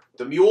the Tramp?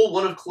 The Mule,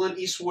 one of Clint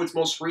Eastwood's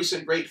most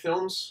recent great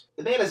films.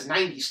 The man is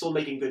 90, still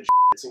making good shit.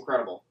 It's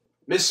incredible.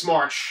 Miss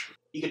March.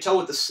 You can tell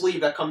with the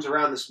sleeve that comes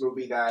around this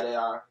movie that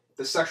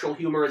the sexual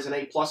humor is an A+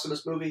 in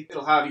this movie.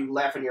 It'll have you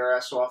laughing your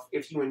ass off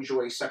if you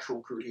enjoy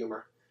sexual crude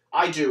humor.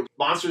 I do.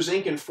 Monsters,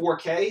 Inc. in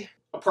 4K.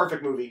 A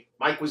perfect movie.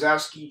 Mike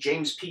Wazowski,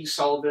 James P.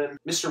 Sullivan,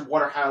 Mr.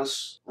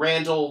 Waterhouse,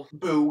 Randall,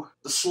 Boo,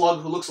 the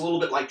slug who looks a little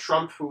bit like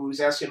Trump, who's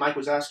asking Mike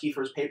Wazowski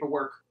for his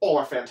paperwork. All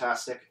are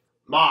fantastic.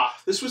 Ma.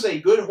 This was a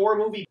good horror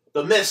movie.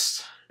 The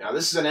Mist. Now,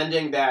 this is an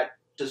ending that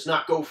does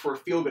not go for a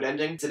feel-good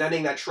ending. It's an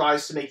ending that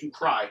tries to make you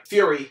cry.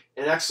 Fury,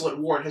 an excellent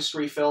war and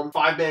history film.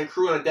 5-man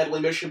crew on a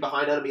deadly mission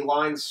behind enemy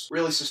lines.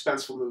 Really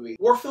suspenseful movie.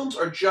 War films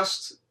are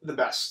just the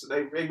best.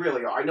 They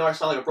really are. I know I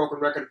sound like a broken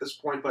record at this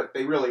point, but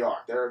they really are.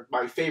 They're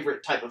my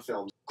favorite type of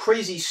films.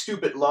 Crazy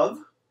Stupid Love.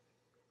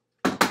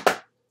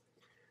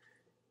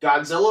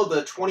 Godzilla,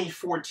 the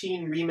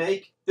 2014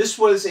 remake. This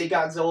was a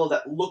Godzilla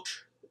that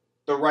looked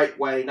the right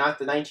way, not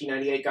the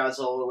 1998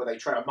 Godzilla where they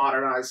try to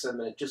modernize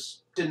him and it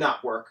just did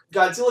not work.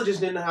 Godzilla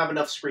just didn't have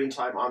enough screen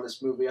time on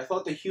this movie. I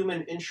thought the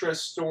human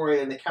interest story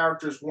and the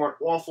characters weren't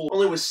awful.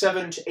 Only was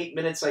 7 to 8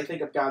 minutes, I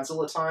think, of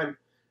Godzilla time.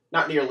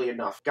 Not nearly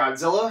enough.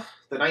 Godzilla,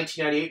 the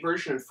 1998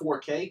 version in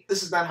 4K.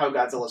 This is not how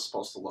Godzilla's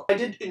supposed to look. I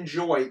did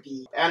enjoy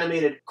the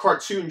animated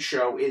cartoon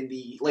show in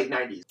the late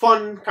 90s.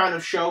 Fun kind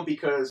of show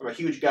because I'm a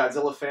huge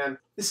Godzilla fan.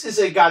 This is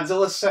a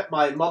Godzilla set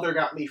my mother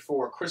got me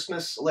for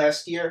Christmas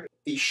last year.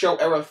 The Show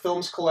Era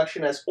Films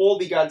collection has all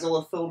the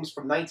Godzilla films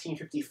from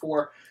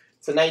 1954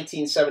 to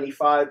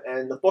 1975,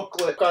 and the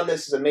booklet on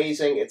this is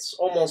amazing. It's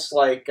almost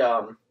like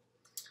a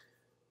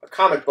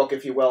comic book,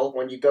 if you will,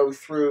 when you go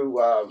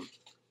through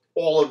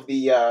all of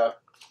the,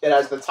 it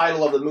has the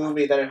title of the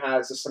movie, then it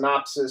has a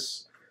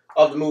synopsis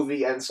of the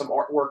movie and some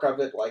artwork of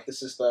it, like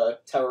this is the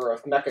Terror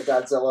of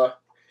Mechagodzilla,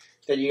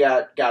 then you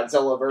got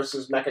Godzilla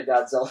versus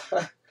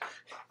Mechagodzilla,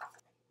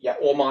 yeah,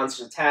 all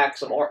monsters attack,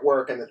 some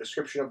artwork, and the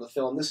description of the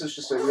film. This is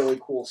just a really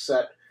cool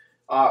set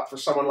for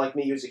someone like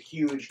me who's a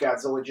huge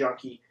Godzilla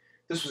junkie.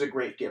 This was a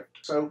great gift.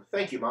 So,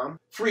 thank you, Mom.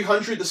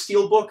 300, the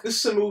Steelbook.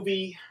 This is a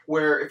movie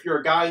where if you're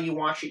a guy and you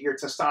watch it, your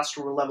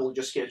testosterone level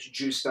just gets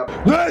juiced up.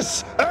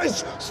 This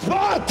is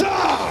Sparta!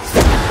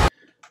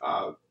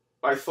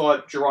 I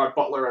thought Gerard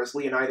Butler as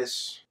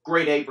Leonidas,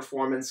 grade A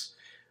performance.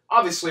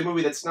 Obviously, a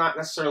movie that's not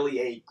necessarily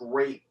a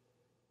great...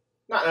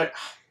 I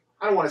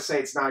don't want to say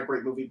it's not a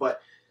great movie,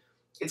 but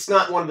it's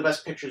not one of the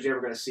best pictures you're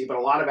ever going to see, but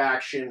a lot of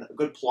action, a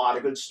good plot,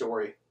 a good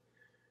story.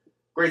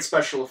 Great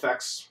special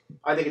effects.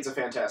 I think it's a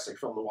fantastic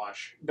film to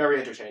watch. Very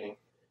entertaining.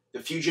 The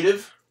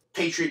Fugitive,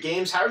 Patriot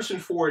Games. Harrison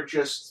Ford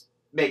just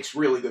makes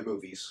really good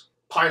movies.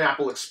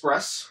 Pineapple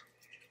Express.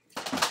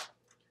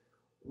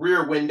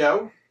 Rear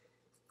Window.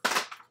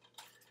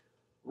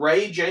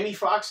 Ray, Jamie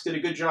Foxx did a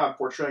good job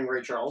portraying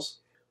Ray Charles.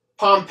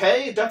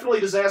 Pompeii, definitely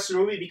a disaster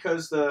movie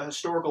because the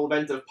historical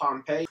event of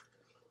Pompeii.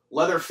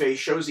 Leatherface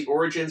shows the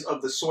origins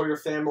of the Sawyer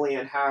family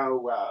and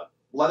how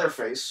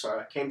Leatherface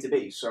came to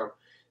be. So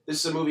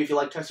this is a movie, if you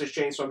like Texas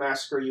Chainsaw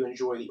Massacre, you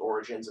enjoy the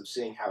origins of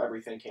seeing how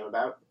everything came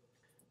about.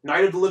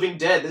 Night of the Living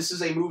Dead. This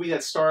is a movie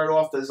that started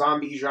off the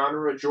zombie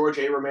genre. George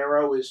A.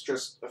 Romero is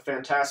just a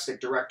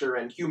fantastic director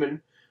and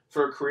human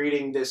for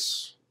creating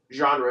this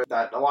genre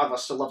that a lot of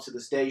us still love to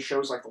this day.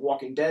 Shows like The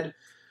Walking Dead.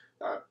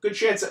 Good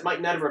chance it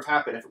might never have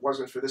happened if it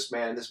wasn't for this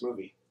man in this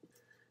movie.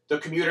 The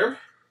Commuter.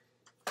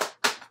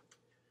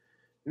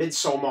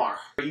 Midsommar.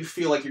 You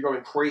feel like you're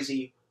going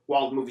crazy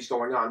while the movie's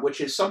going on,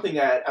 which is something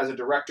that, as a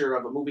director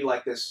of a movie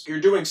like this, you're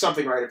doing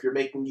something right if you're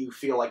making you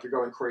feel like you're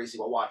going crazy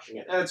while watching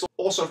it. And it's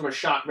also, from a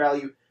shock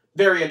value,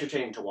 very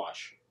entertaining to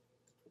watch.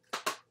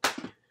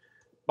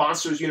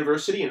 Monsters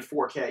University in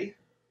 4K.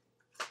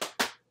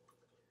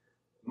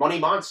 Money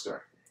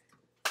Monster.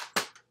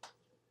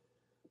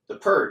 The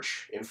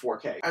Purge in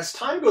 4K. As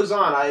time goes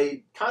on,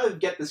 I kind of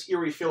get this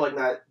eerie feeling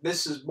that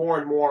this is more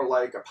and more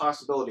like a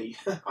possibility,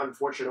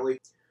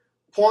 unfortunately.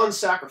 Pawn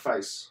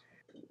Sacrifice.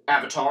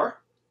 Avatar.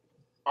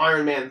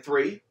 Iron Man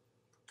 3.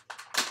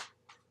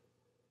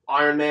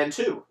 Iron Man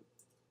 2.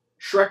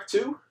 Shrek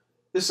 2.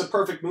 This is a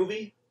perfect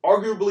movie.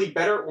 Arguably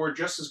better or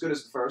just as good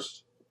as the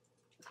first.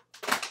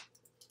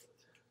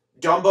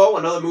 Dumbo,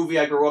 another movie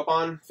I grew up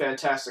on.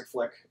 Fantastic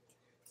flick.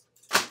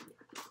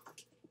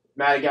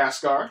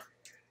 Madagascar.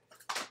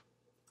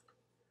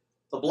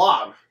 The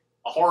Blob,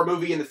 a horror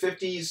movie in the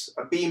 50s,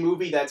 a B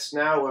movie that's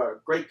now a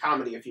great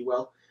comedy, if you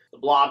will. The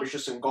Blob is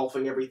just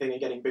engulfing everything and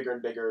getting bigger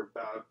and bigger.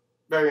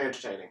 Very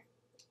entertaining.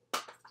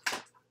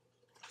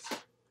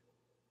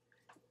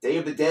 Day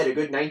of the Dead, a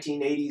good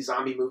 1980s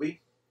zombie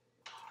movie.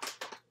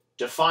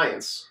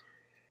 Defiance.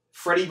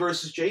 Freddy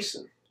vs.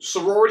 Jason.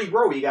 Sorority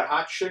Row, you got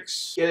hot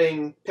chicks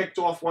getting picked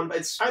off one, but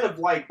it's kind of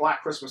like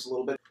Black Christmas a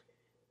little bit.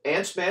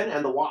 Ant-Man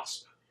and the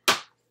Wasp.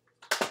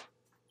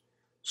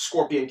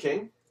 Scorpion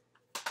King.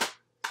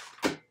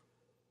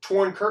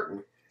 Torn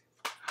Curtain.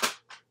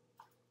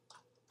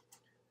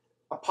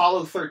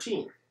 Apollo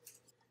 13.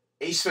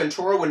 Ace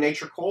Ventura, When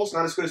Nature Calls,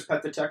 not as good as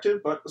Pet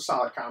Detective, but a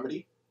solid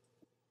comedy.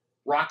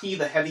 Rocky,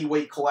 The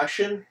Heavyweight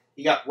Collection.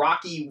 You got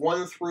Rocky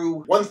 1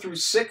 through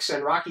 6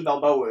 and Rocky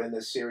Balboa in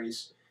this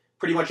series.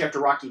 Pretty much after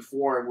Rocky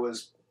 4, it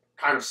was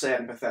kind of sad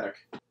and pathetic.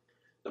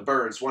 The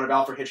Birds, one of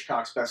Alfred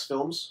Hitchcock's best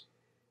films.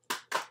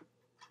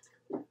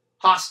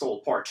 Hostel,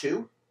 Part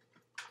 2.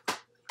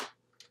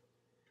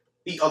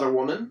 The Other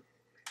Woman.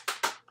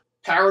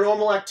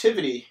 Paranormal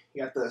Activity.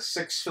 You got the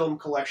 6-film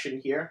collection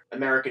here.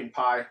 American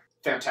Pie.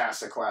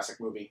 Fantastic classic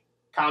movie.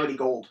 Comedy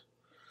gold.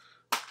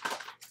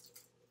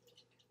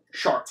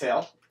 Shark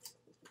Tale.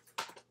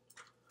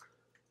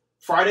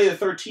 Friday the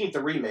 13th,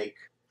 a remake.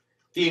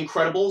 The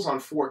Incredibles on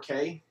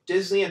 4K.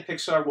 Disney and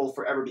Pixar will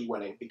forever be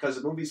winning because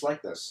of movies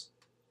like this.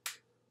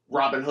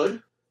 Robin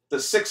Hood. The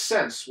Sixth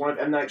Sense, one of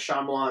M. Night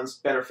Shyamalan's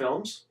better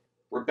films.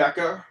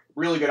 Rebecca,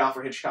 really good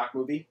Alfred Hitchcock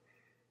movie.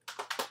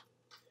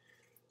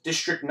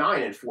 District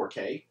 9 in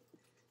 4K.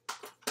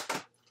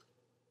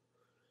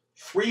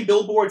 3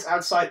 Billboards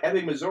Outside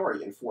Ebbing,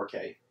 Missouri in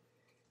 4K.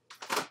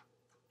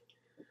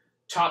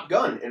 Top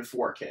Gun in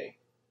 4K.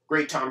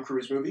 Great Tom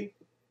Cruise movie.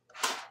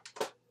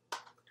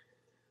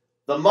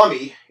 The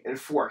Mummy in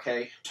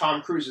 4K.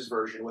 Tom Cruise's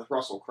version with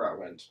Russell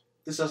Crowe, and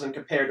this doesn't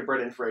compare to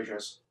Brendan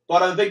Fraser's.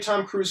 But I'm a big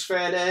Tom Cruise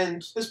fan,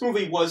 and this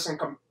movie wasn't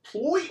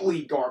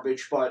completely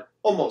garbage, but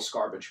almost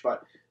garbage,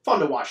 but fun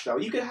to watch, though.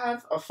 You could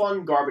have a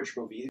fun garbage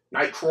movie.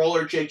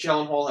 Nightcrawler, Jake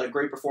Gyllenhaal had a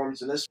great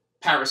performance in this.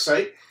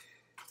 Parasite.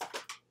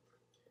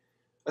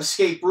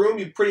 Escape Room,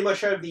 you pretty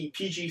much have the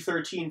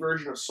PG-13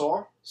 version of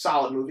Saw.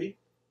 Solid movie.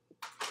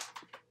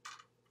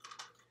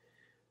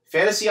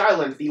 Fantasy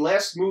Island, the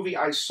last movie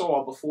I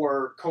saw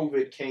before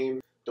COVID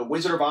came. The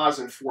Wizard of Oz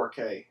in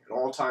 4K, an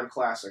all-time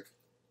classic.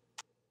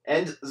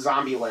 And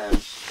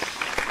Zombieland.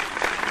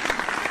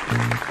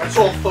 That's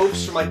all,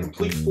 folks, for my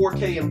complete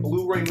 4K and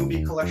Blu-ray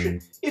movie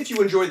collection. If you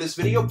enjoyed this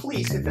video,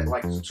 please hit that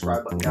like and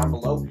subscribe button down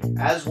below,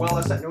 as well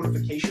as that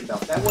notification bell.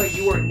 That way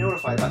you are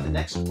notified about the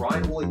next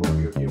Ryan Wooley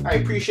movie review. I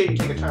appreciate you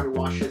taking time to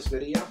watch this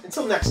video.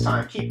 Until next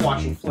time, keep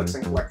watching flicks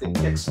and collecting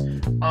kicks.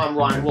 I'm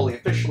Ryan Wooley,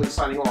 officially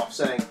signing off,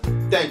 saying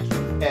thank you,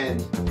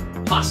 and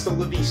hasta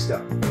la vista,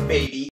 baby.